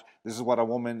do that. This is what a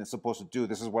woman is supposed to do.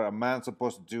 This is what a man's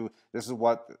supposed to do. This is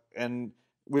what, and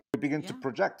we begin to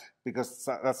project, because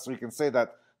that's, we can say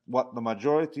that what the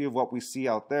majority of what we see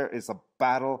out there is a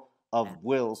battle of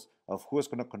wills of who is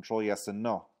going to control yes and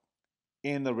no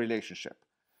in the relationship.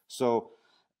 So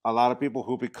a lot of people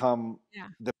who become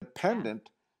dependent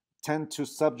tend to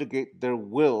subjugate their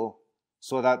will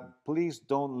so that, please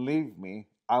don't leave me.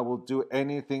 I will do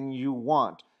anything you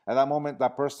want. At that moment,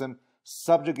 that person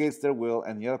subjugates their will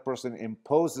and the other person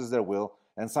imposes their will.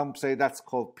 And some say that's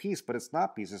called peace, but it's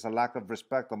not peace. It's a lack of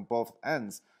respect on both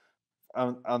ends.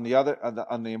 On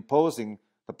the imposing,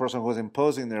 the person who's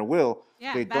imposing their will,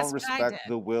 they don't respect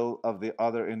the will of the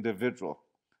other individual.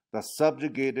 The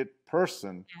subjugated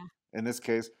person, in this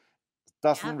case,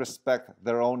 doesn't respect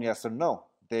their own yes or no.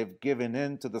 They've given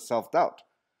in to the self-doubt.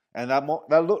 And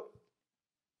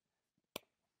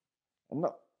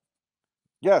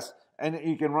yes, and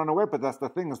you can run away, but that's the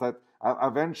thing, is that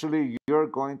eventually you're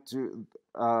going to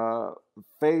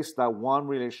face that one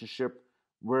relationship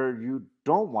where you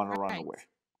don't want to run away.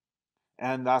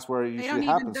 And that's where it usually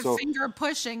happens. The finger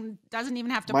pushing doesn't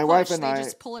even have to push. My wife and I,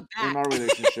 just pull it back. In our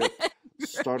relationship,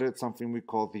 started something we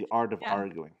call the art of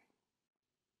arguing.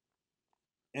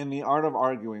 In the art of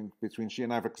arguing between she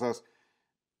and I, because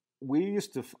we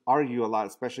used to argue a lot,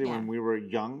 especially when we were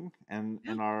young, and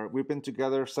we've been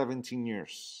together 17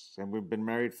 years, and we've been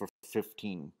married for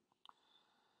 15.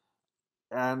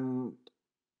 And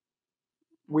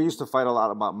we used to fight a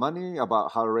lot about money,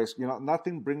 about how to raise,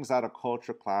 nothing brings out a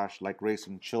culture clash like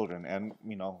raising children. And,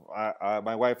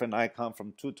 my wife and I come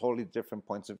from two totally different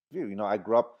points of view. I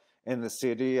grew up in the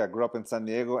city. I grew up in San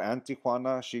Diego and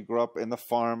Tijuana. She grew up in the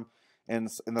farm in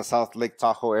the South Lake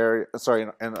Tahoe area,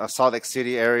 in Salt Lake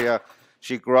City area.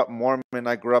 She grew up Mormon.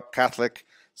 I grew up Catholic.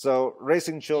 So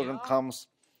raising children comes,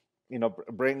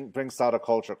 brings out a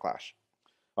culture clash.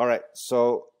 All right.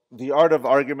 So the art of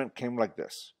argument came like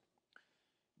this.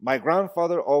 My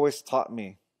grandfather always taught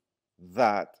me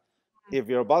that if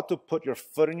you're about to put your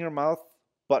foot in your mouth,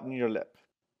 button your lip.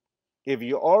 If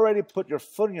you already put your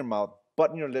foot in your mouth,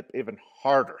 button your lip even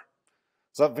harder.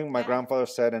 Something my grandfather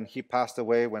said, and he passed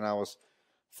away when I was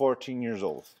 14 years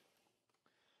old.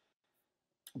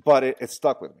 But it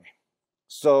stuck with me.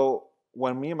 So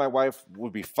when me and my wife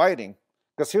would be fighting,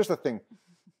 because here's the thing.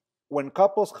 When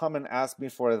couples come and ask me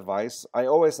for advice, I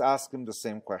always ask them the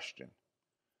same question.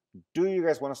 Do you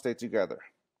guys want to stay together?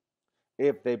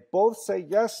 If they both say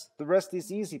yes, the rest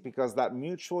is easy, because that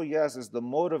mutual yes is the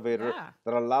motivator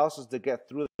that allows us to get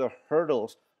through the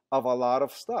hurdles of a lot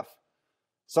of stuff.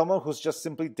 Someone who's just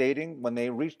simply dating, when they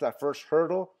reach that first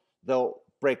hurdle, they'll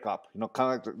break up.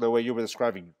 Kind of like the way you were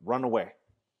describing, run away.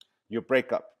 You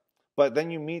break up. But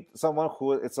then you meet someone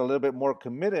who it's a little bit more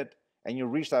committed, and you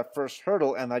reach that first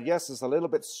hurdle, and that yes is a little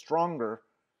bit stronger,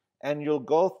 and you'll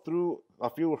go through a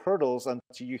few hurdles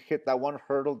until you hit that one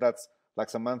hurdle that's, like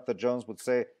Samantha Jones would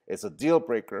say, it's a deal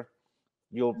breaker.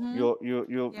 You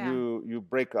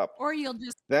break up, or you'll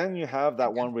just, then you have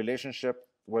that one relationship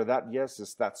where that yes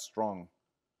is that strong,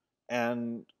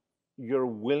 and you're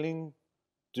willing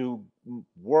to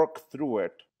work through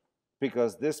it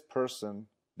because this person,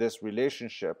 this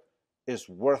relationship, is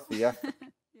worth the effort.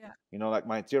 Like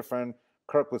my dear friend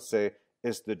Kirk would say,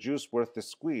 is the juice worth the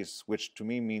squeeze? Which to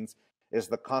me means, is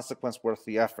the consequence worth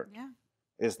the effort?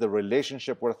 Is the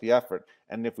relationship worth the effort?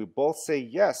 And if we both say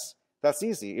yes, that's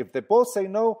easy. If they both say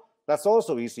no, that's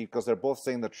also easy, because they're both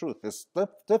saying the truth. It's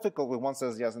difficult when one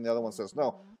says yes and the other one says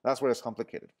no. That's where it's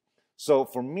complicated. So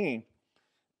for me,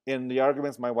 in the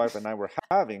arguments my wife and I were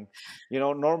having,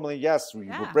 normally, yes, we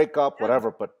would break up,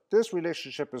 whatever, but this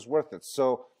relationship is worth it.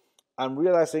 So I'm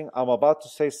realizing I'm about to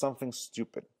say something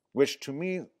stupid, which to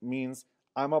me means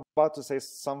I'm about to say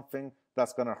something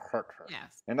that's going to hurt her.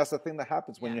 And that's the thing that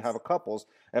happens when you have a couples.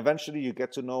 Eventually you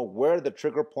get to know where the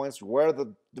trigger points, where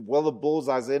the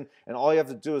bullseye's in, and all you have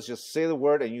to do is just say the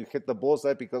word and you hit the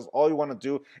bullseye, because all you want to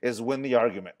do is win the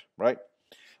argument, right?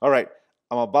 All right,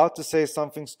 I'm about to say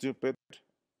something stupid.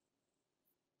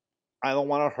 I don't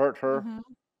want to hurt her.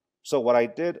 So what I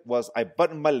did was I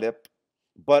buttoned my lip,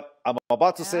 but I'm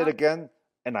about to say it again,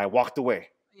 and I walked away.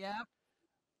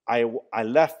 I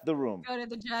left the room.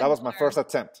 That was my first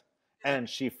attempt. And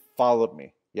she followed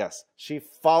me. Yes, she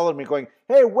followed me going,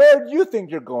 hey, where do you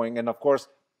think you're going? And of course,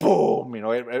 boom,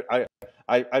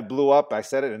 I blew up. I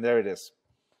said it, and there it is.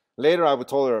 Later, I would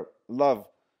tell her, love,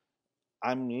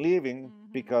 I'm leaving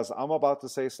because I'm about to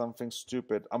say something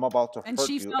stupid. I'm about to hurt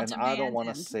you, and I don't want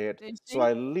to say it. So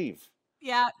I leave.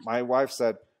 My wife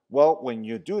said, well, when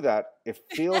you do that, it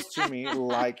feels to me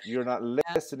like you're not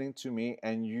listening to me,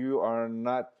 and you are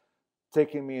not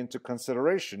taking me into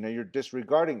consideration, and you're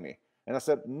disregarding me. And I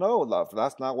said, no, love,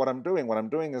 that's not what I'm doing. What I'm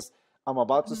doing is I'm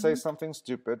about to say Mm-hmm. something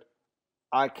stupid.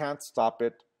 I can't stop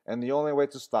it. And the only way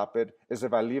to stop it is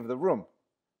if I leave the room.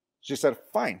 She said,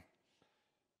 fine,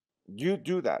 you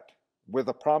do that with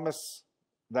a promise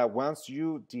that once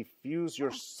you diffuse Yeah.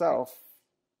 yourself,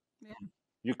 Yeah.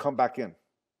 you come back in.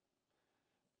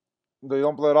 They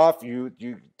don't blow it off. You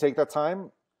take that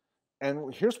time.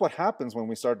 And here's what happens when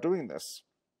we start doing this.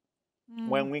 Mm.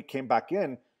 When we came back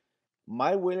in,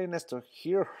 my willingness to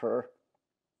hear her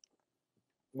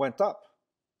went up,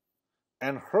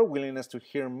 and her willingness to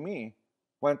hear me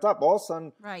went up. All of a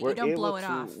sudden, Right. You we're don't able blow it to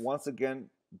off. once again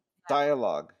Yeah.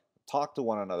 dialogue, talk to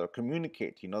one another,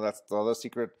 communicate. That's the other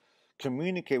secret.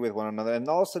 Communicate with one another, and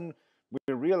all of a sudden,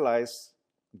 we realize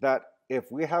that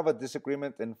if we have a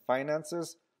disagreement in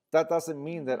finances, that doesn't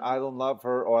mean that Mm-hmm. I don't love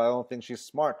her or I don't think she's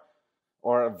smart,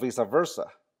 or vice versa.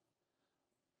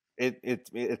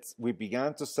 It's we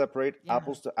began to separate Yeah.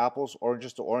 apples to apples,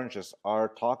 oranges to oranges. Our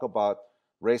talk about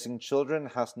raising children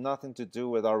has nothing to do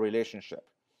with our relationship.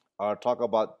 Our talk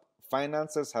about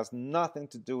finances has nothing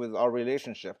to do with our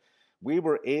relationship. We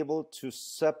were able to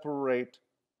separate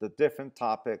the different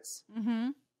topics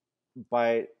Mm-hmm.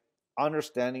 by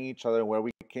understanding each other and where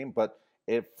we came, but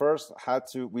it first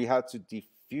we had to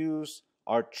diffuse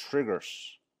our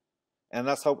triggers. And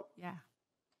that's how. Yeah.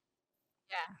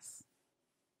 Yes.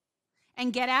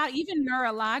 And get out, even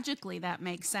neurologically, that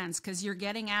makes sense because you're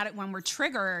getting at it when we're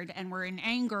triggered and we're in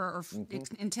anger or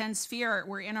Mhm. intense fear.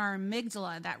 We're in our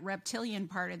amygdala, that reptilian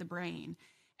part of the brain.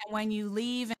 And when you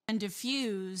leave and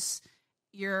diffuse,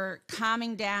 you're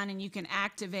calming down and you can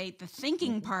activate the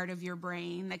thinking Mhm. part of your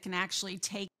brain that can actually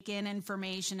take in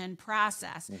information and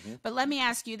process. Mhm. But let me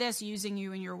ask you this, using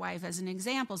you and your wife as an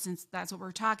example, since that's what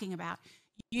we're talking about.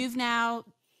 You've now,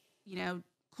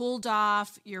 cooled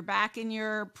off, you're back in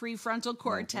your prefrontal Mhm.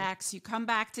 cortex, you come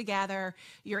back together,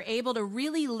 you're able to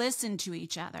really listen to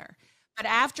each other. But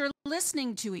after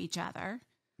listening to each other,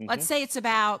 let's Mhm. say it's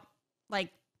about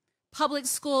like public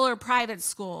school or private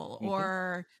school Mhm.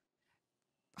 or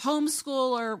homeschool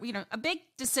or, a big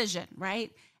decision,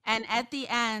 right? And at the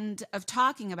end of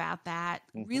talking about that,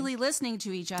 Mhm. really listening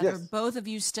to each other, Yes. both of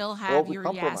you still Well, have we your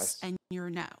yes compromise. and your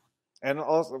no. And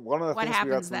also, one of the What things we had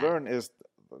happens to then? learn is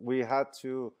we had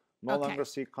to no Okay. longer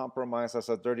see compromise as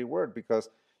a dirty word, because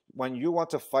when you want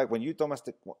to fight, when you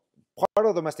part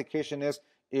of domestication is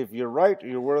if you're right,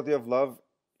 you're worthy of love,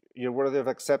 you're worthy of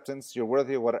acceptance, you're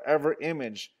worthy of whatever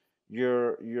image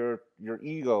your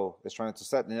ego is trying to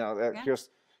set. Yeah.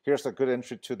 Here's a good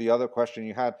entry to the other question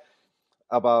you had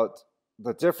about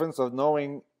the difference of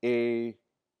knowing a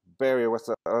barrier. What's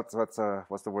the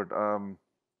word?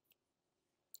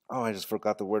 Oh, I just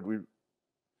forgot the word.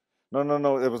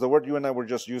 No. It was the word you and I were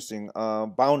just using.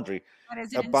 Boundary. What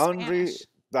is it A in boundary Spanish?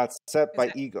 that's set Is by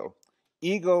it? ego.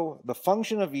 Ego. The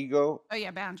function of ego Oh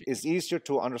yeah, boundary. is easier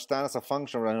to understand as a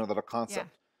function rather than a Yeah.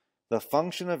 concept. The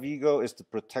function of ego is to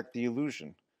protect the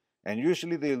illusion. And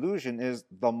usually the illusion is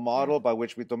the Yeah. model by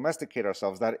which we domesticate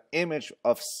ourselves, that image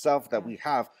of self that Yeah. we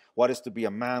have, what is to be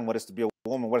a man, what is to be a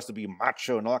woman, what is to be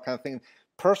macho, and all that kind of thing.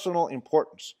 Personal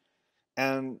importance.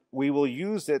 And we will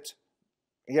use it.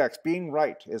 Yeah, being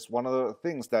right is one of the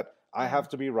things that I Yeah. have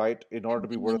to be right in order to And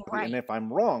be being worthy. And right. if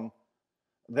I'm wrong,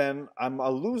 then I'm a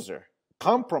loser.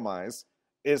 Compromise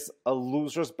is a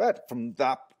loser's bet from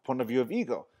that point of view of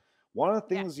ego. One of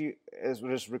the Yeah. things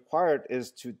is required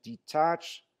is to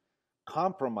detach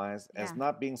compromise as Yeah.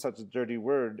 not being such a dirty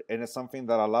word, and it's something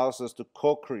that allows us to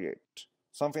co-create,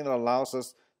 something that allows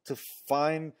us to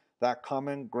find that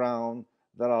common ground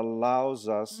that allows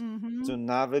us Mm-hmm. to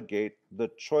navigate the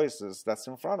choices that's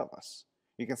in front of us.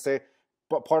 You can say,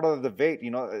 but part of the debate,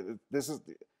 this is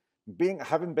being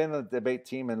having been in a debate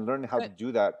team and learning how to Good.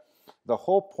 do that. The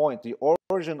whole point, the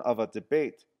origin of a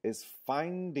debate is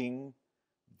finding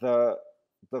the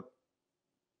the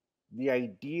the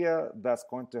idea that's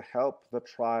going to help the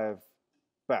tribe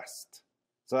best.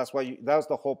 So that's why that was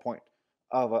the whole point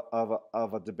of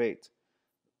a debate.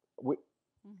 We,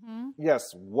 Mm-hmm.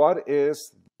 yes, what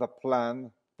is the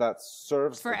plan that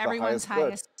serves For the everyone's highest good?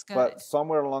 highest good. But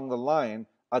somewhere along the line,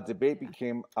 a debate Yeah.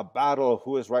 became a battle of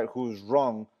who is right, who's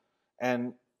wrong,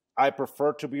 and I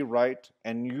prefer to be right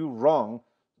and you wrong.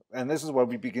 And this is where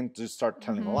we begin to start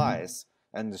telling Mm-hmm. lies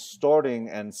and distorting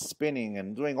and spinning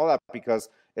and doing all that because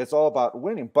it's all about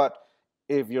winning. But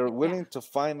if you're Yeah. willing to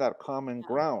find that common Yeah.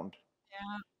 ground,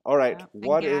 Yeah. all right, Yeah. And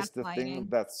what is the thing gaslighting.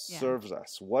 that Yeah. serves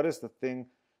us? What is the thing?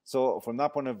 So from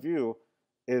that point of view,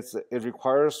 it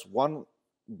requires one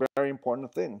very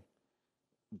important thing: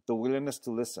 the willingness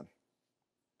to listen,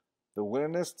 the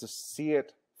willingness to see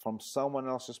it from someone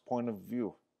else's point of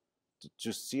view,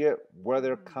 to see it where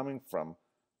they're Mm. coming from,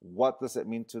 what does it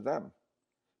mean to them?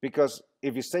 Because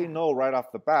if you say no right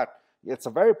off the bat, it's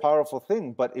a very powerful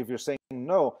thing. But if you're saying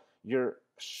no, you're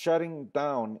shutting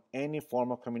down any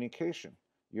form of communication.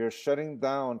 You're shutting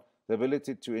down the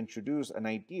ability to introduce an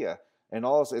idea. And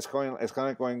also, it's kind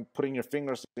of going, putting your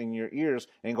fingers in your ears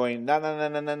and going, no, no, no,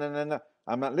 no, no, no, no, no.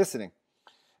 I'm not listening.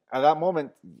 At that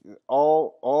moment,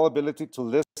 all ability to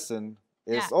listen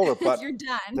is over. But you're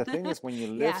done. the thing is, when you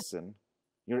listen,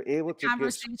 you're able to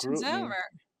give scrutiny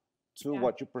to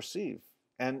what you perceive.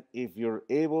 And if you're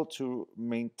able to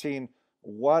maintain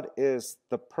what is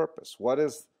the purpose, what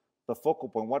is the focal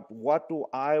point, what do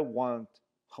I want,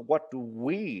 what do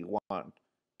we want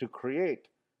to create,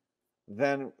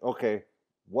 then, okay,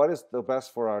 what is the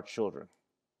best for our children?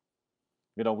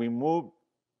 We move,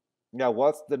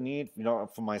 what's the need,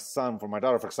 for my son, for my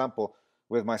daughter, for example,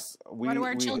 with what do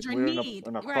our children need?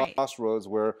 in a crossroads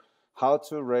where how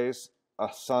to raise a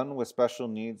son with special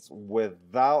needs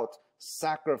without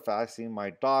sacrificing my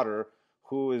daughter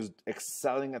who is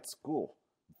excelling at school.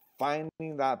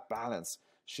 Finding that balance.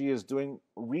 She is doing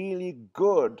really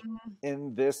good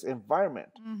in this environment.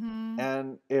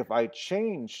 And if I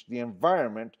change the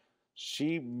environment,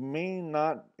 she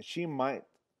might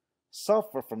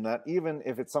suffer from that, even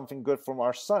if it's something good from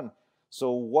our son.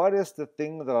 So what is the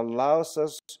thing that allows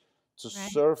us to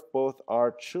serve both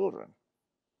our children?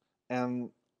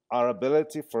 And our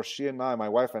ability for she and I, my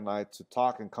wife and I, to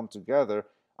talk and come together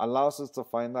allows us to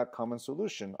find that common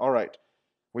solution. All right,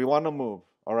 we want to move.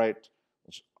 All right,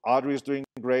 Audrey is doing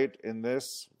great in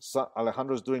this.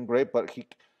 Alejandro's doing great, but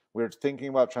we're thinking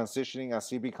about transitioning as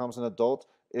he becomes an adult.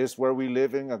 Is where we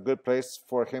live in a good place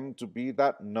for him to be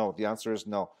that? No, the answer is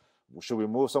no. Should we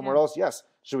move somewhere else? Yes.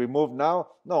 Should we move now?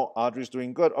 No, Audrey's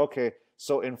doing good. Okay,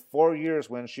 so in 4 years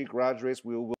when she graduates,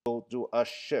 we will do a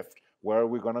shift. Where are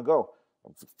we going to go?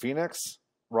 Phoenix,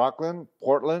 Rockland,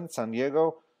 Portland, San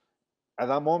Diego. At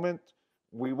that moment,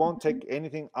 we won't take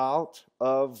anything out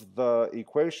of the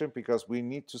equation because we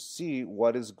need to see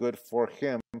what is good for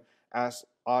him as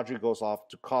Audrey goes off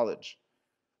to college.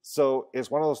 So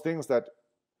it's one of those things that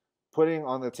putting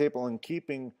on the table and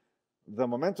keeping the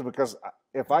momentum, because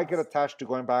if I get attached to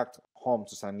going back home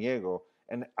to San Diego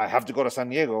and I have to go to San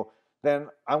Diego, then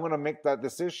I'm going to make that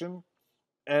decision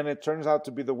and it turns out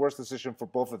to be the worst decision for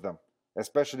both of them,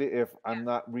 especially if I'm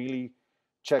not really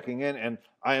checking in and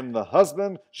I am the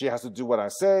husband, she has to do what I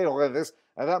say, all of this.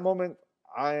 At that moment,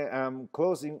 I am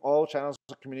closing all channels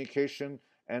of communication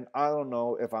and I don't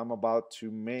know if I'm about to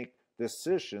make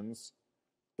decisions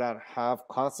that have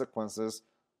consequences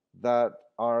that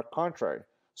are contrary.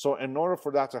 So in order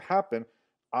for that to happen,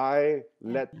 I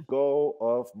let go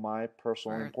of my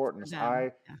personal importance.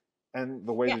 And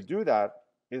the way to do that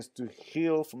is to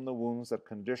heal from the wounds that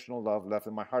conditional love left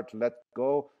in my heart, to let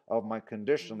go of my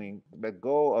conditioning, let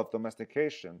go of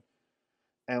domestication.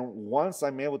 And once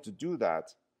I'm able to do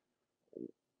that,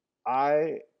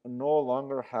 I no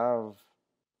longer have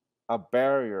a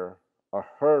barrier, a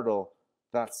hurdle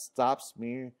that stops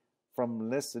me from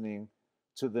listening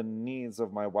to the needs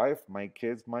of my wife, my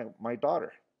kids, my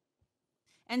daughter.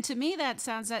 And to me, that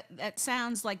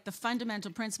sounds like the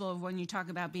fundamental principle of when you talk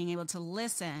about being able to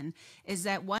listen is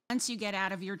that once you get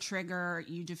out of your trigger,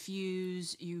 you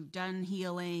diffuse, you've done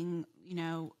healing,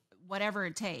 whatever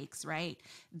it takes, right?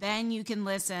 Then you can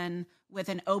listen with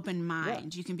an open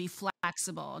mind. You can be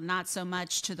flexible, not so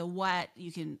much to the what.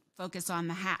 You can focus on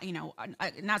the how,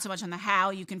 not so much on the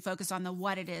how. You can focus on the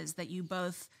what it is that you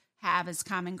both have as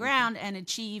common ground and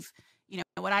achieve,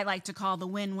 what I like to call the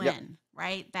win-win,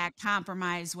 right? That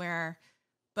compromise where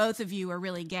both of you are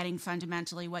really getting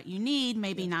fundamentally what you need,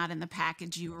 maybe not in the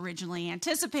package you originally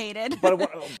anticipated. But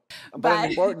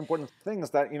an important thing is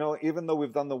that, even though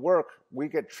we've done the work, we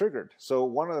get triggered. So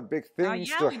one of the big things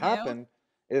to happen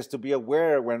is to be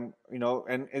aware when,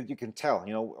 and you can tell,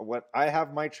 what I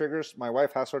have my triggers, my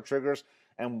wife has her triggers,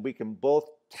 and we can both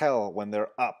tell when they're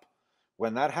up.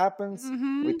 When that happens,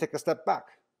 we take a step back.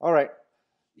 All right.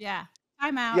 Yeah.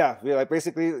 I'm out. Yeah,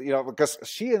 basically, because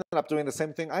she ended up doing the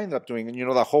same thing I ended up doing. And,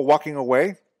 the whole walking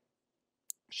away,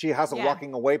 she has a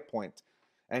walking away point.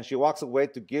 And she walks away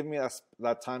to give me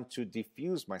that time to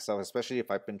diffuse myself, especially if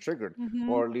I've been triggered,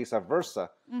 or at least versa.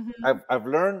 I've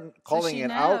learned calling it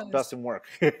out doesn't work.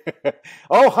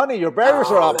 Oh, honey, your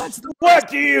barriers are up. What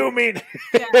do you mean?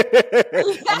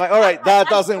 I'm like, all right, that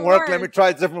doesn't work. Let me try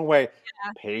a different way.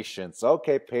 Yeah. Patience.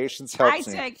 Okay, patience helps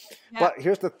me. But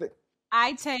here's the thing.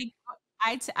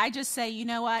 I just say, you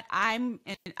know what?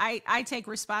 I take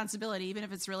responsibility, even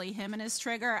if it's really him and his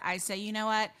trigger. I say, you know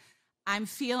what? I'm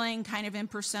feeling kind of in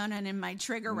persona and in my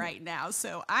trigger right now.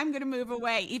 So I'm going to move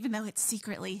away, even though it's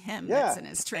secretly him that's Yeah, in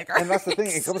his trigger. and that's the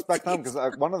thing. It comes back down because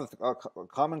one of the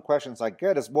common questions I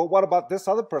get is, "Well, what about this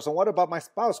other person? What about my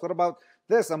spouse? What about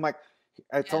this?" I'm like,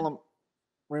 I tell Yeah. them,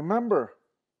 remember,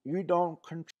 you don't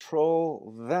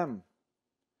control them.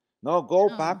 No, go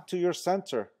No. back to your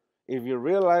center. If you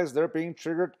realize they're being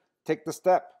triggered, take the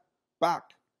step back.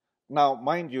 Now,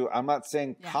 mind you, I'm not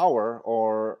saying Yeah. cower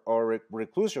or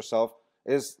recluse yourself.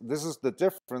 This is the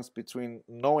difference between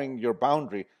knowing your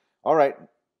boundary. All right,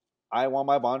 I want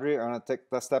my boundary. I'm gonna take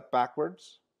the step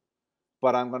backwards,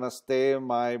 but I'm gonna stay in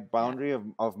my Yeah. boundary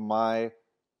of my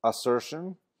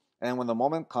assertion. And when the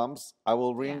moment comes, I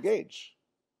will Yes. re-engage.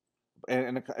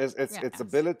 And it's Yes.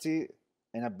 ability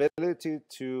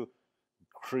to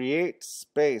create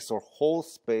space or hold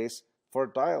space for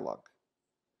dialogue.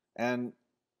 And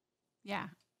Yeah.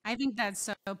 I think that's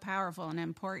so powerful and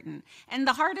important. And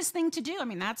the hardest thing to do, I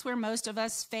mean, that's where most of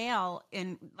us fail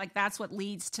in, like, that's what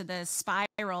leads to the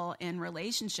spiral in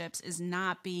relationships, is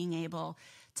not being able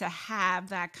to have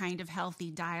that kind of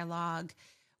healthy dialogue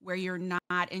where you're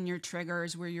not in your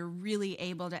triggers, where you're really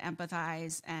able to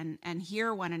empathize and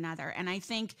hear one another. And I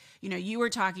think, you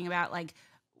were talking about, like,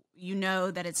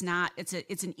 that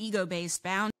it's an ego-based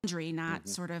boundary, not mhm,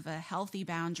 sort of a healthy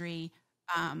boundary.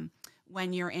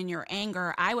 When you're in your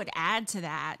anger, I would add to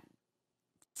that,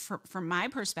 from my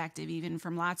perspective, even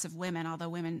from lots of women, although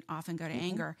women often go to mhm,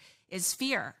 anger, is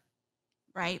fear,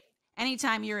 right?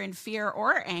 Anytime you're in fear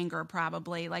or anger,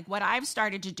 probably, like, what I've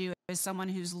started to do as someone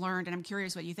who's learned, and I'm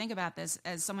curious what you think about this,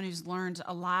 as someone who's learned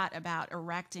a lot about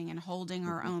erecting and holding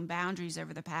her mhm, own boundaries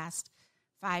over the past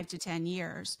 5 to 10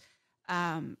 years,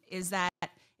 is that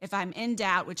if I'm in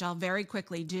doubt, which I'll very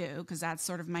quickly do because that's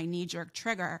sort of my knee jerk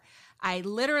trigger, I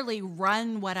literally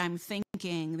run what I'm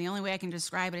thinking. The only way I can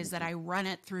describe it is that mhm, I run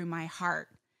it through my heart.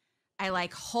 I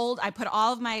put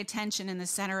all of my attention in the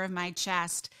center of my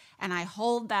chest, and I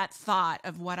hold that thought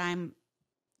of what I'm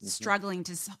mhm, struggling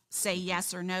to say mhm,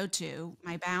 yes or no to,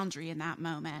 my boundary in that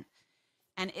moment.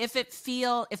 And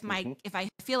mhm, if I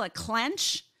feel a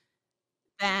clench,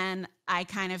 then I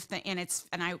kind of think,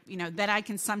 then I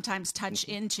can sometimes touch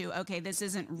mhm. into, okay, this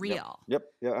isn't Yep, real, yep,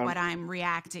 yeah, what I'm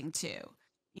reacting to,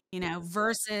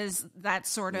 versus that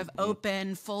sort of mhm,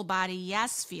 open, full body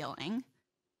yes feeling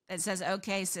that says,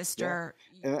 okay, yeah, sister,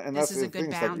 and this that's is a the good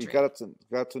thing. It's like you boundary.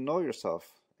 got to know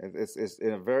yourself. It's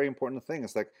a very important thing.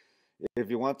 It's like if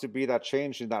you want to be that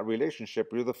change in that relationship,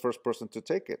 you're the first person to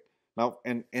take it. Now,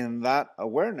 in that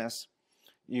awareness,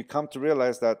 you come to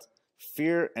realize that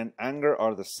fear and anger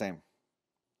are the same.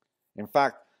 In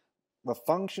fact, the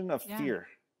function of Yeah. fear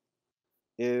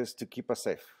is to keep us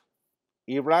safe.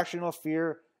 Irrational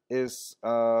fear is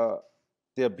the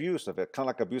abuse of it, kind of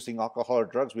like abusing alcohol or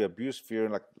drugs. We abuse fear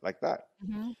like that.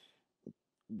 Hmm.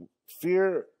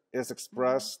 Fear is Hmm.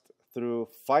 expressed through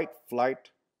fight,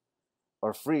 flight,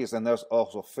 or freeze, and there's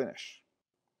also finish.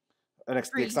 And the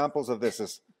Agree. examples of this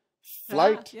is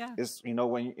flight Yeah. is,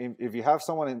 when if you have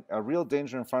someone in a real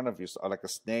danger in front of you, so like a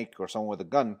snake or someone with a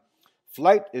gun.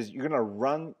 Flight is you're gonna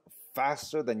run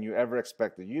faster than you ever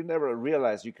expected. You never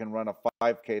realize you can run a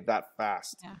 5K that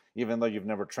fast, Yeah. even though you've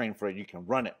never trained for it. You can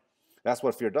run it. That's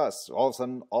what fear does. All of a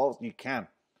sudden, all you can.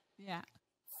 Yeah.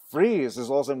 Freeze is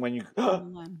also when you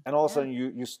One. and all of a Yeah. sudden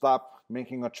you stop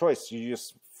making a choice. You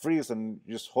just freeze and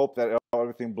you just hope that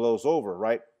everything blows over,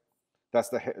 right? That's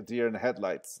the deer in the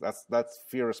headlights. That's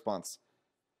fear response.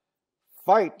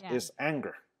 Fight Yeah. is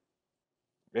anger.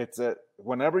 It's a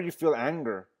whenever you feel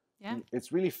anger, Yeah.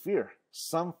 it's really fear.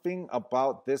 Something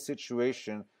about this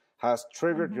situation has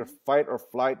triggered your Hmm. fight or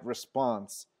flight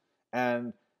response,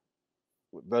 and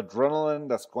the adrenaline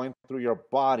that's going through your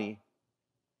body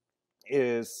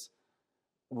is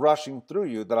rushing through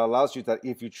you that allows you that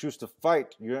if you choose to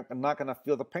fight, you're not going to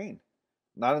feel the pain.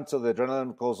 Not until the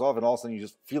adrenaline goes off and all of a sudden you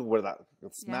just feel where that Yeah.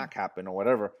 smack happened or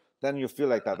whatever. Then you feel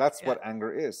like that. That's Yeah. what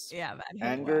anger is. Yeah. That hit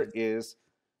Anger once. is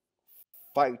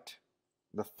fight,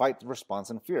 the fight response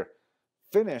and fear.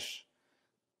 Finish.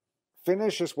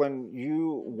 Finish is when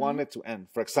you want Hmm. it to end.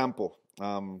 For example,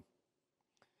 my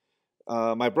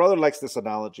brother likes this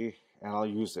analogy, and I'll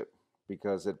use it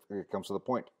because it comes to the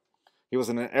point. He was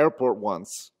in an airport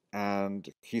once, and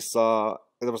he saw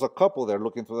there was a couple there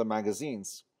looking through the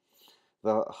magazines.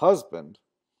 The husband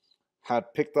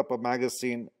had picked up a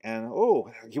magazine, and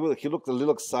he looked a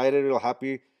little excited, a little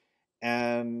happy,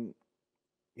 and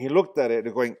he looked at it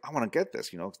and going, "I want to get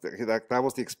this." That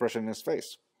was the expression in his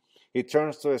face. He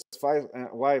turns to his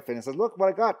wife and he says, "Look what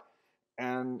I got."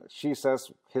 And she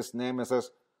says his name and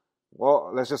says,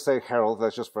 "Well, let's just say Harold.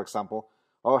 That's just for example.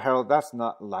 Oh, Harold, that's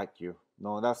not like you.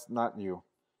 No, that's not you."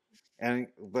 And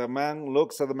the man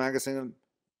looks at the magazine and,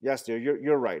 yes, dear,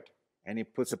 you're right. And he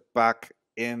puts it back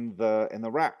in the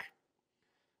rack.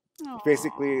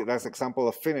 Basically, Aw. that's example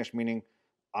of finish, meaning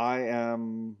I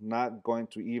am not going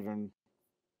to even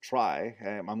try.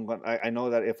 I know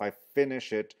that if I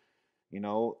finish it, I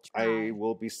Try.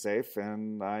 will be safe,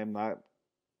 and I'm not.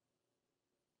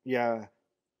 Yeah,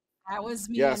 That was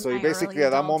me yeah. in So my early basically,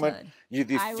 at that moment, adulthood.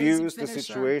 you I was a diffuse the finisher.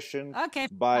 situation Okay,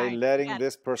 by fine. letting Forget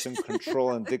this person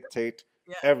control and it. dictate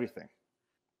Yeah. everything.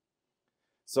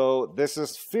 So this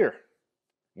is fear.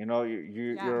 Yeah.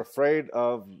 You're afraid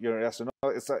of your yes or no.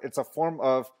 It's a form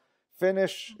of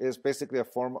finish is basically a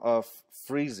form of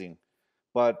freezing,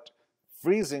 but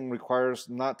freezing requires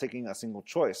not taking a single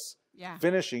choice. Yeah.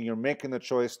 Finishing, you're making the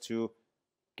choice to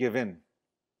give in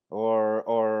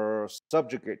or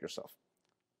subjugate yourself.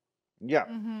 Yeah.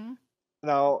 Mm-hmm.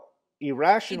 Now, They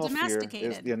irrational fear is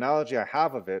domesticated. the analogy I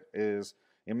have of it is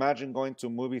imagine going to a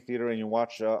movie theater and you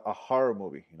watch a horror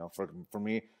movie. For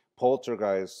me,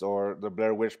 Poltergeist or the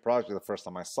Blair Witch Project. The first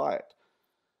time I saw it,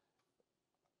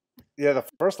 yeah, the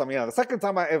first time, yeah, the second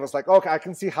time it was like, okay, I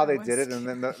can see how That they was did it, and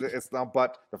then scary. it's not.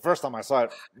 But the first time I saw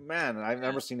it, man, I've Yeah.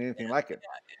 never seen anything like it.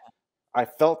 Yeah. I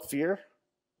felt fear,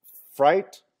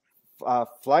 fright,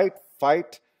 flight,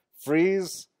 fight,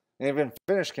 freeze, and even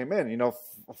finish came in.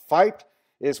 Fight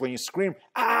is when you scream,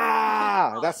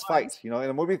 ah, Oh, that's it was. fight.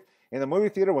 In the movie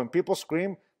theater, when people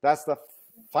scream, that's the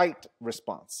fight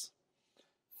response.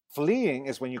 Fleeing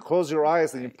is when you close your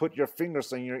eyes and you Right. put your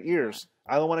fingers on your Yeah. ears.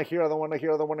 I don't want to hear. I don't want to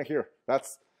hear. I don't want to hear.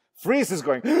 That's freeze is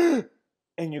going,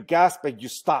 and you gasp and you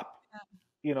stop.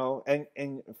 Yeah.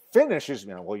 And finish is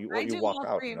I you do walk all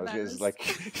out. three of It's those. like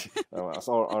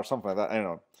or something like that. I don't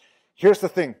know. Here's the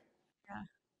thing. Yeah.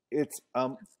 It's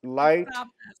Let's light stop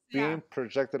this. Yeah. being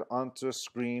projected onto a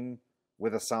screen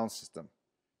with a sound system.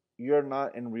 You're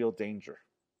not in real danger,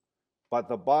 but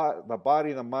the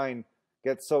body, the mind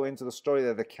get so into the story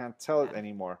that they can't tell it Yeah.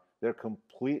 anymore. They're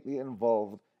completely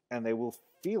involved, and they will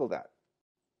feel that.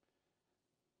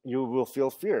 You will feel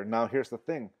fear. Now, here's the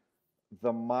thing: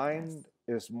 the Yes. mind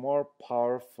is more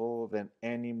powerful than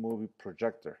any movie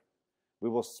projector. We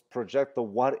will project the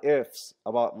what ifs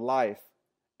about life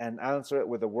and answer it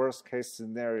with the worst case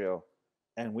scenario,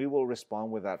 and we will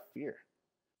respond with that fear.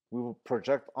 We will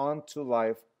project onto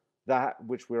life that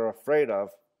which we're afraid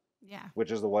of, Yeah.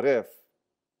 which is the what if,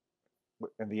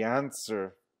 and the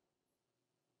answer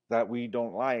that we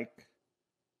don't like,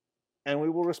 and we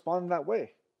will respond that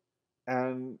way.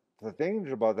 And the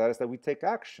danger about that is that we take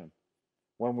action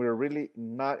when we're really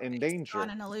not in Based on danger.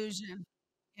 an illusion.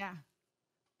 Yeah.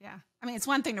 Yeah. I mean, it's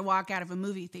one thing to walk out of a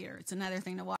movie theater. It's another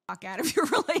thing to walk out of your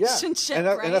Yeah, and relationship, and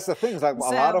right? that's the thing. Is like a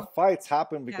lot So, of fights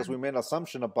happen yeah. because we made an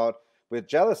assumption about with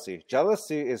jealousy. Yeah.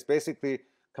 Jealousy is basically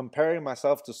comparing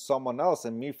myself to someone else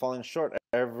and me falling short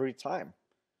every time.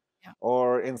 Yeah.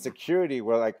 Or Yeah. insecurity,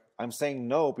 where like I'm saying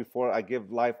no before I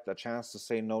give life the chance to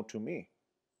say no to me.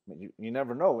 You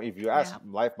never know. If you ask,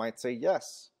 Yeah. life might say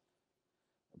yes.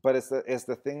 But it's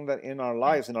the thing that in our Yeah.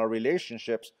 lives, in our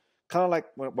relationships, kind of like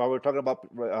while we are talking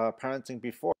about parenting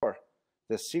before,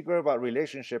 the secret about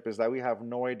relationship is that we have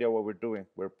no idea what we're doing.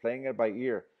 We're playing it by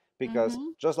ear, because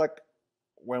Mm-hmm. just like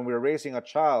when we're raising a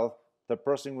child, the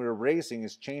person we're raising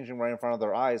is changing right in front of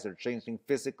their eyes. They're changing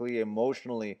physically,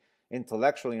 emotionally,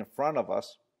 intellectually in front of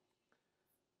us.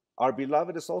 Our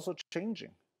beloved is also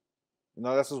changing.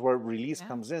 This is where release Yeah.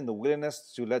 comes in, the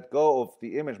willingness to let go of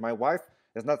the image. My wife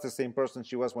is not the same person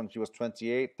she was when she was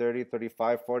 28, 30,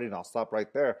 35, 40. And I'll stop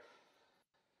right there.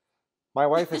 My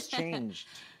wife has changed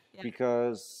Yeah.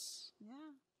 because Yeah.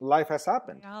 life has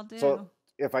happened. We all So do.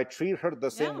 if I treat her the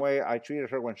same Yeah. way I treated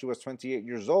her when she was 28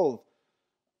 years old,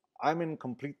 I'm in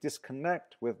complete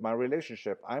disconnect with my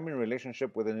relationship. I'm in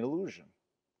relationship with an illusion.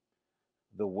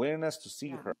 The willingness to see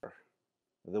Yeah. her,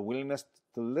 the willingness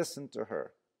to listen to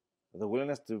her, the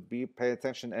willingness to pay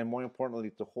attention, and more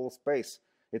importantly, to hold space.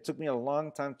 It took me a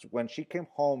long time when she came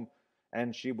home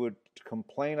and she would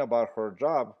complain about her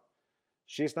job.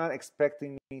 She's not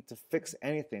expecting me to fix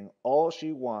anything. All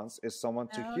she wants is someone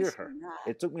to No, hear she's her. not.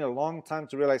 It took me a long time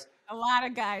to realize, A lot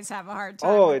of guys have a hard time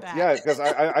oh, with that. yeah, because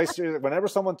I whenever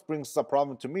someone brings a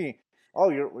problem to me, oh,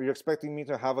 you're expecting me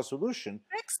to have a solution.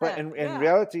 Fix But it. in Yeah.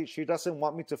 reality, she doesn't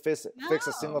want me to fix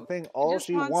a single No. thing. She All just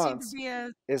she wants you to wants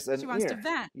be is she an wants to ear.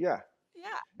 vent. Yeah.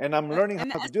 Yeah. And I'm learning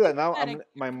And how a to do that now. sympathetic.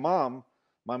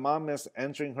 My mom is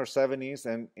entering her 70s,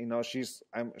 and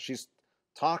she's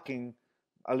talking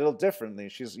a little differently.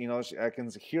 I can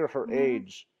hear her Mm-hmm.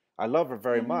 age. I love her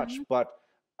very much, Mm-hmm. but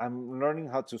I'm learning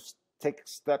how to take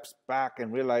steps back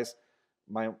and realize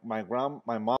my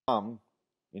mom,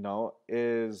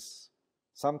 is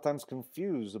sometimes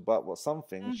confused about what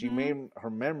something. She Mm-hmm. made her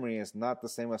memory is not the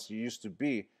same as she used to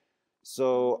be.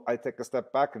 So I take a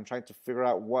step back and try to figure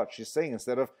out what she's saying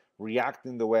instead of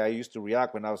reacting the way I used to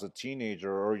react when I was a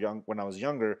teenager or young when I was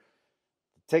younger.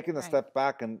 Taking a Right. step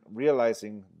back and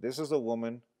realizing this is a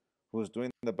woman who's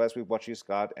doing the best with what she's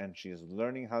got, and she's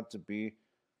learning how to be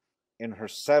in her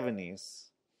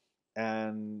 70s,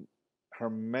 and her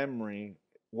memory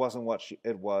wasn't what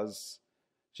it was.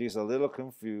 She's a little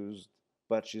confused,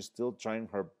 but she's still trying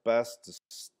her best to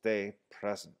stay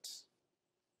present.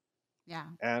 Yeah.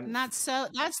 And And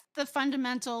that's the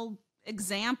fundamental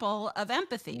example of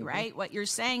empathy, mhm, right? What you're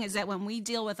saying is that when we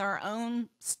deal with our own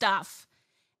stuff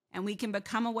and we can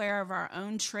become aware of our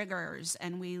own triggers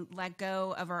and we let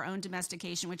go of our own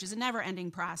domestication, which is a never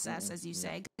ending process, as you yeah,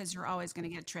 say, because you're always going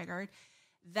to get triggered.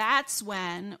 That's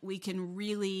when we can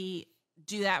really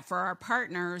do that for our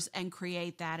partners and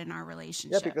create that in our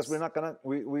yeah, because we're relationships. not gonna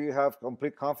we have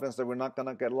complete confidence that we're not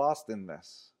gonna get lost in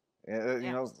this. You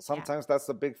Yeah. know, Yeah. sometimes that's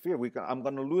the big fear. I'm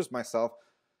gonna lose myself.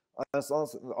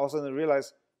 Also, then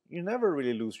realize you never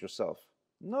really lose yourself.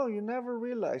 No, you never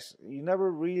realize you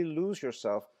never really lose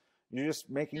yourself. You're just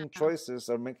making Yeah. choices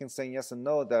or making saying yes and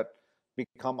no that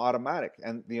become automatic.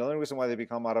 And the only reason why they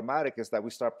become automatic is that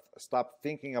we stop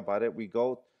thinking about it. We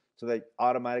go to the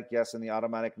automatic yes and the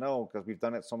automatic no because we've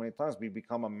done it so many times. We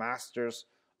become a masters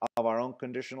of our own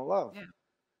conditional love. Yeah.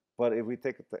 But if we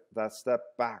take that step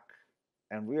back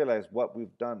and realize what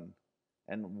we've done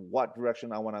and what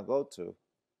direction I want to go to,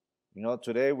 you know,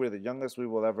 today we're the youngest we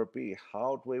will ever be.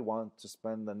 How do we want to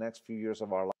spend the next few years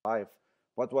of our life?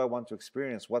 What do I want to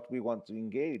experience? What do we want to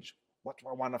engage? What do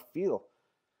I want to feel?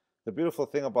 The beautiful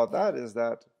thing about Yeah. that is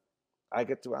that I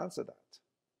get to answer that,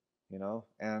 you know,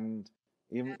 and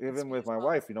That's even with my beautiful.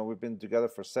 wife, you know, we've been together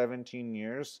for 17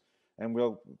 years and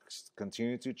we'll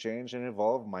continue to change and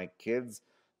evolve. My kids,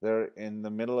 they're in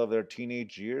the middle of their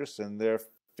teenage years and they're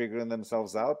figuring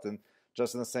themselves out. And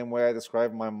just in the same way I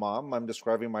describe my mom, I'm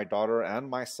describing my daughter and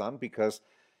my son because,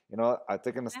 you know, I've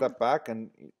taken a Yeah. step back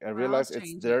and I We're all realize it's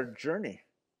changing. their journey.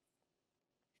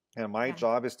 And my Yeah.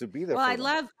 job is to be there Well, for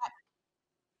them.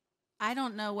 I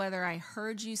don't know whether I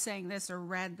heard you saying this or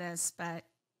read this, but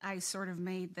I sort of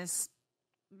made this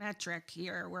metric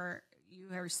here where you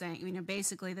are saying,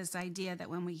 basically this idea that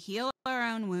when we heal our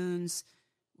own wounds,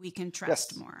 we can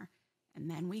trust Yes. more, and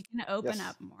then we can open Yes.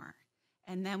 up more,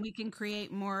 and then we can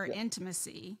create more Yep.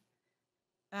 intimacy.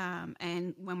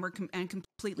 And when and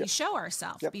completely Yep. show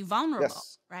ourselves, Yep. be vulnerable,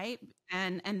 Yes. right?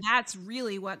 And that's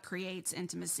really what creates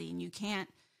intimacy. And you can't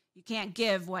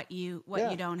give what you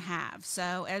Yeah. don't have.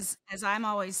 So as I'm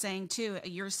always saying too,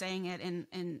 you're saying it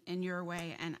in your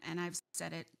way, and I've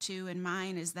said it too in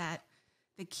mine, is that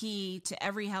the key to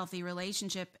every healthy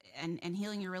relationship and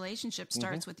healing your relationship Mm-hmm.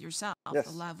 starts with yourself. The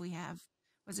Yes. love we have,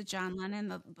 was it John Lennon?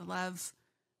 The love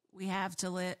we have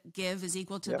to give is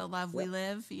equal to Yep. the love we Yep.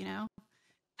 live.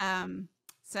 Um,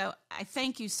 so I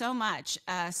thank you so much.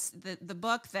 The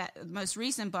book, that most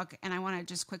recent book, and I want to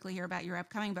just quickly hear about your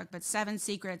upcoming book, but Seven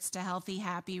Secrets to Healthy,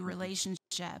 Happy Mm-hmm.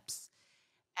 Relationships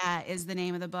is the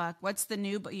name of the book. What's the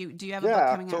new book? Do you have a book Yeah,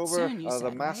 coming out October, soon? You The said,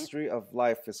 right? Mastery of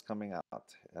Life is coming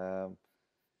out.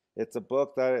 It's a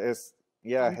book that is,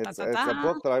 yeah, Dun, dun, dun, it's a dun.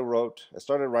 book that I wrote. I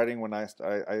started writing when I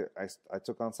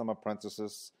took on some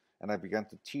apprentices and I began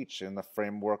to teach in the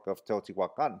framework of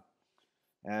Teotihuacan.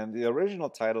 And the original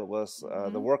title was the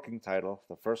Mm-hmm. working title.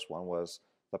 The first one was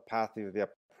The Path of the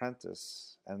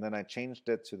Apprentice, and then I changed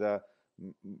it to the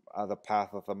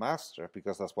Path of the Master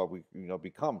because that's what we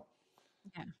become.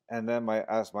 Yeah. And then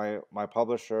my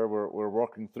publisher, we're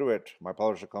working through it. My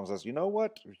publisher comes and says, you know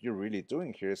what you're really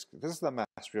doing here is this is the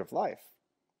mastery of life.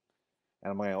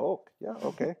 And I'm like, oh yeah,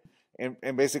 okay.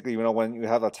 And basically, when you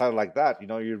have a title like that,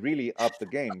 you really up the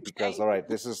game because Okay. all right,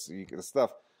 this is the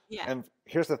stuff. Yeah. And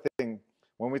here's the thing: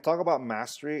 when we talk about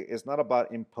mastery, it's not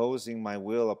about imposing my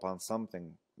will upon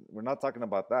something. We're not talking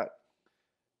about that.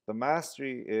 The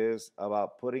mastery is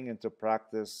about putting into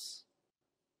practice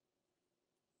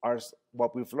our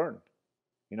what we've learned.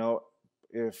 You know,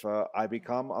 if I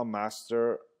become a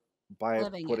master by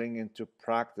Living it. putting into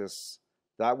practice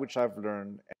that which I've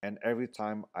learned, and every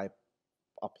time I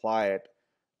apply it,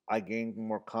 I gain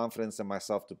more confidence in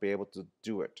myself to be able to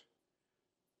do it,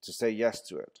 to say yes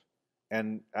to it.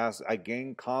 And as I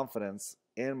gain confidence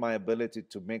in my ability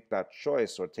to make that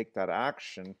choice or take that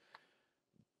action,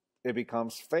 it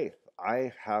becomes faith.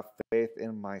 I have faith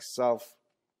in myself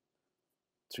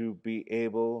to be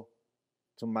able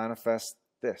to manifest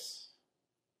this.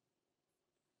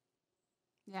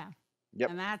 Yeah. Yep.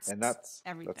 And And that's that's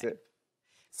everything. it.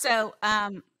 So,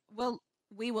 well,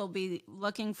 we will be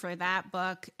looking for that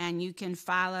book, and you can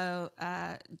follow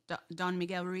Don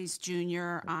Miguel Ruiz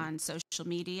Jr. on social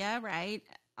media, right?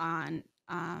 On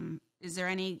is there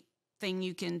anything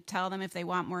you can tell them if they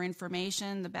want more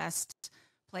information? The best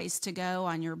place to go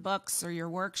on your books or your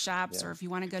workshops, or if you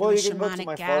want to go to a you can go to shamanic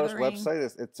my gathering. father's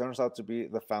website. It turns out to be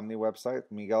the family website,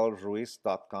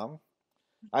 miguelruiz.com.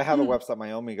 I have a website,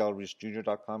 my own,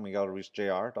 miguelruizjr.com,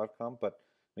 miguelruizjr.com, but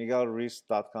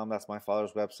miguelruiz.com, that's my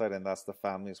father's website, and that's the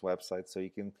family's website. So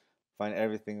you can find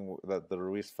everything that the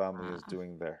Ruiz family is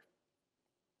doing there.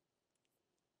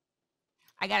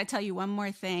 I got to tell you one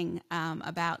more thing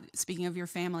about, speaking of your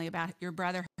family, about your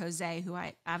brother, Jose, who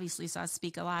I obviously saw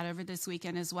speak a lot over this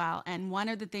weekend as well. And one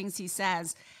of the things he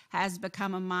says has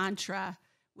become a mantra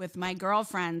with my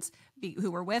girlfriends who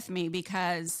were with me,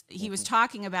 because he was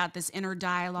talking about this inner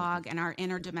dialogue and our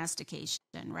inner domestication,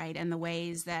 right? And the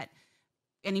ways that,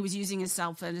 and he was using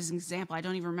himself as an example. I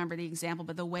don't even remember the example,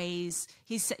 but the ways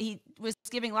he was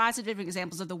giving lots of different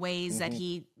examples of the ways that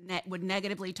he would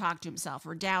negatively talk to himself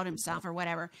or doubt himself or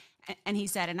whatever. And he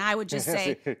said, and I would just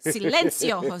say,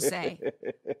 silencio, Jose.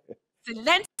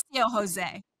 Silencio,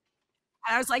 Jose.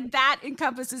 And I was like, that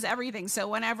encompasses everything. So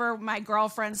whenever my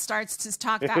girlfriend starts to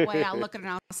talk that way, I'll look at her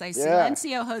and I'll say,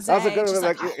 silencio, Jose. That's a good one.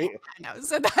 Like,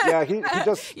 so that,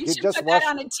 he just put that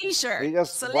on a t-shirt. He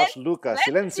just watched Luca.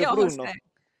 Silencio, Bruno.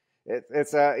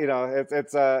 It's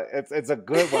a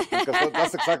good one, because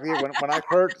that's exactly when I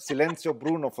heard Silencio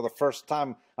Bruno for the first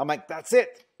time, I'm like, that's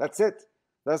it. That's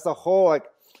the whole, like,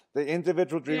 the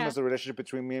individual dream is the relationship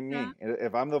between me and me.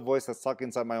 If I'm the voice that's talking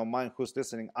inside my own mind, who's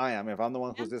listening? I am. If I'm the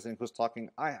one who's listening, who's talking?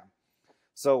 I am.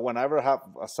 So whenever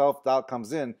a self-doubt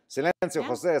comes in, silencio,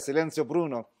 Jose, silencio,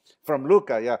 Bruno, from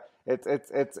Luca, it's a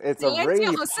really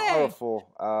Jose.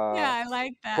 powerful I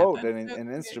like that. quote and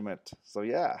an instrument. So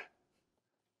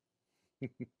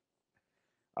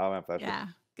oh, my pleasure. Yeah,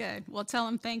 good. Well, tell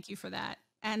him thank you for that.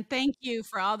 And thank you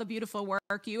for all the beautiful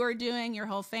work you are doing, your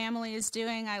whole family is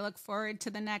doing. I look forward to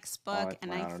the next book,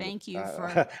 and I thank you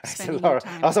for spending your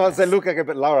time. I was about to say Luca,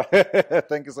 but Laura.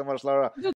 Thank you so much, Laura.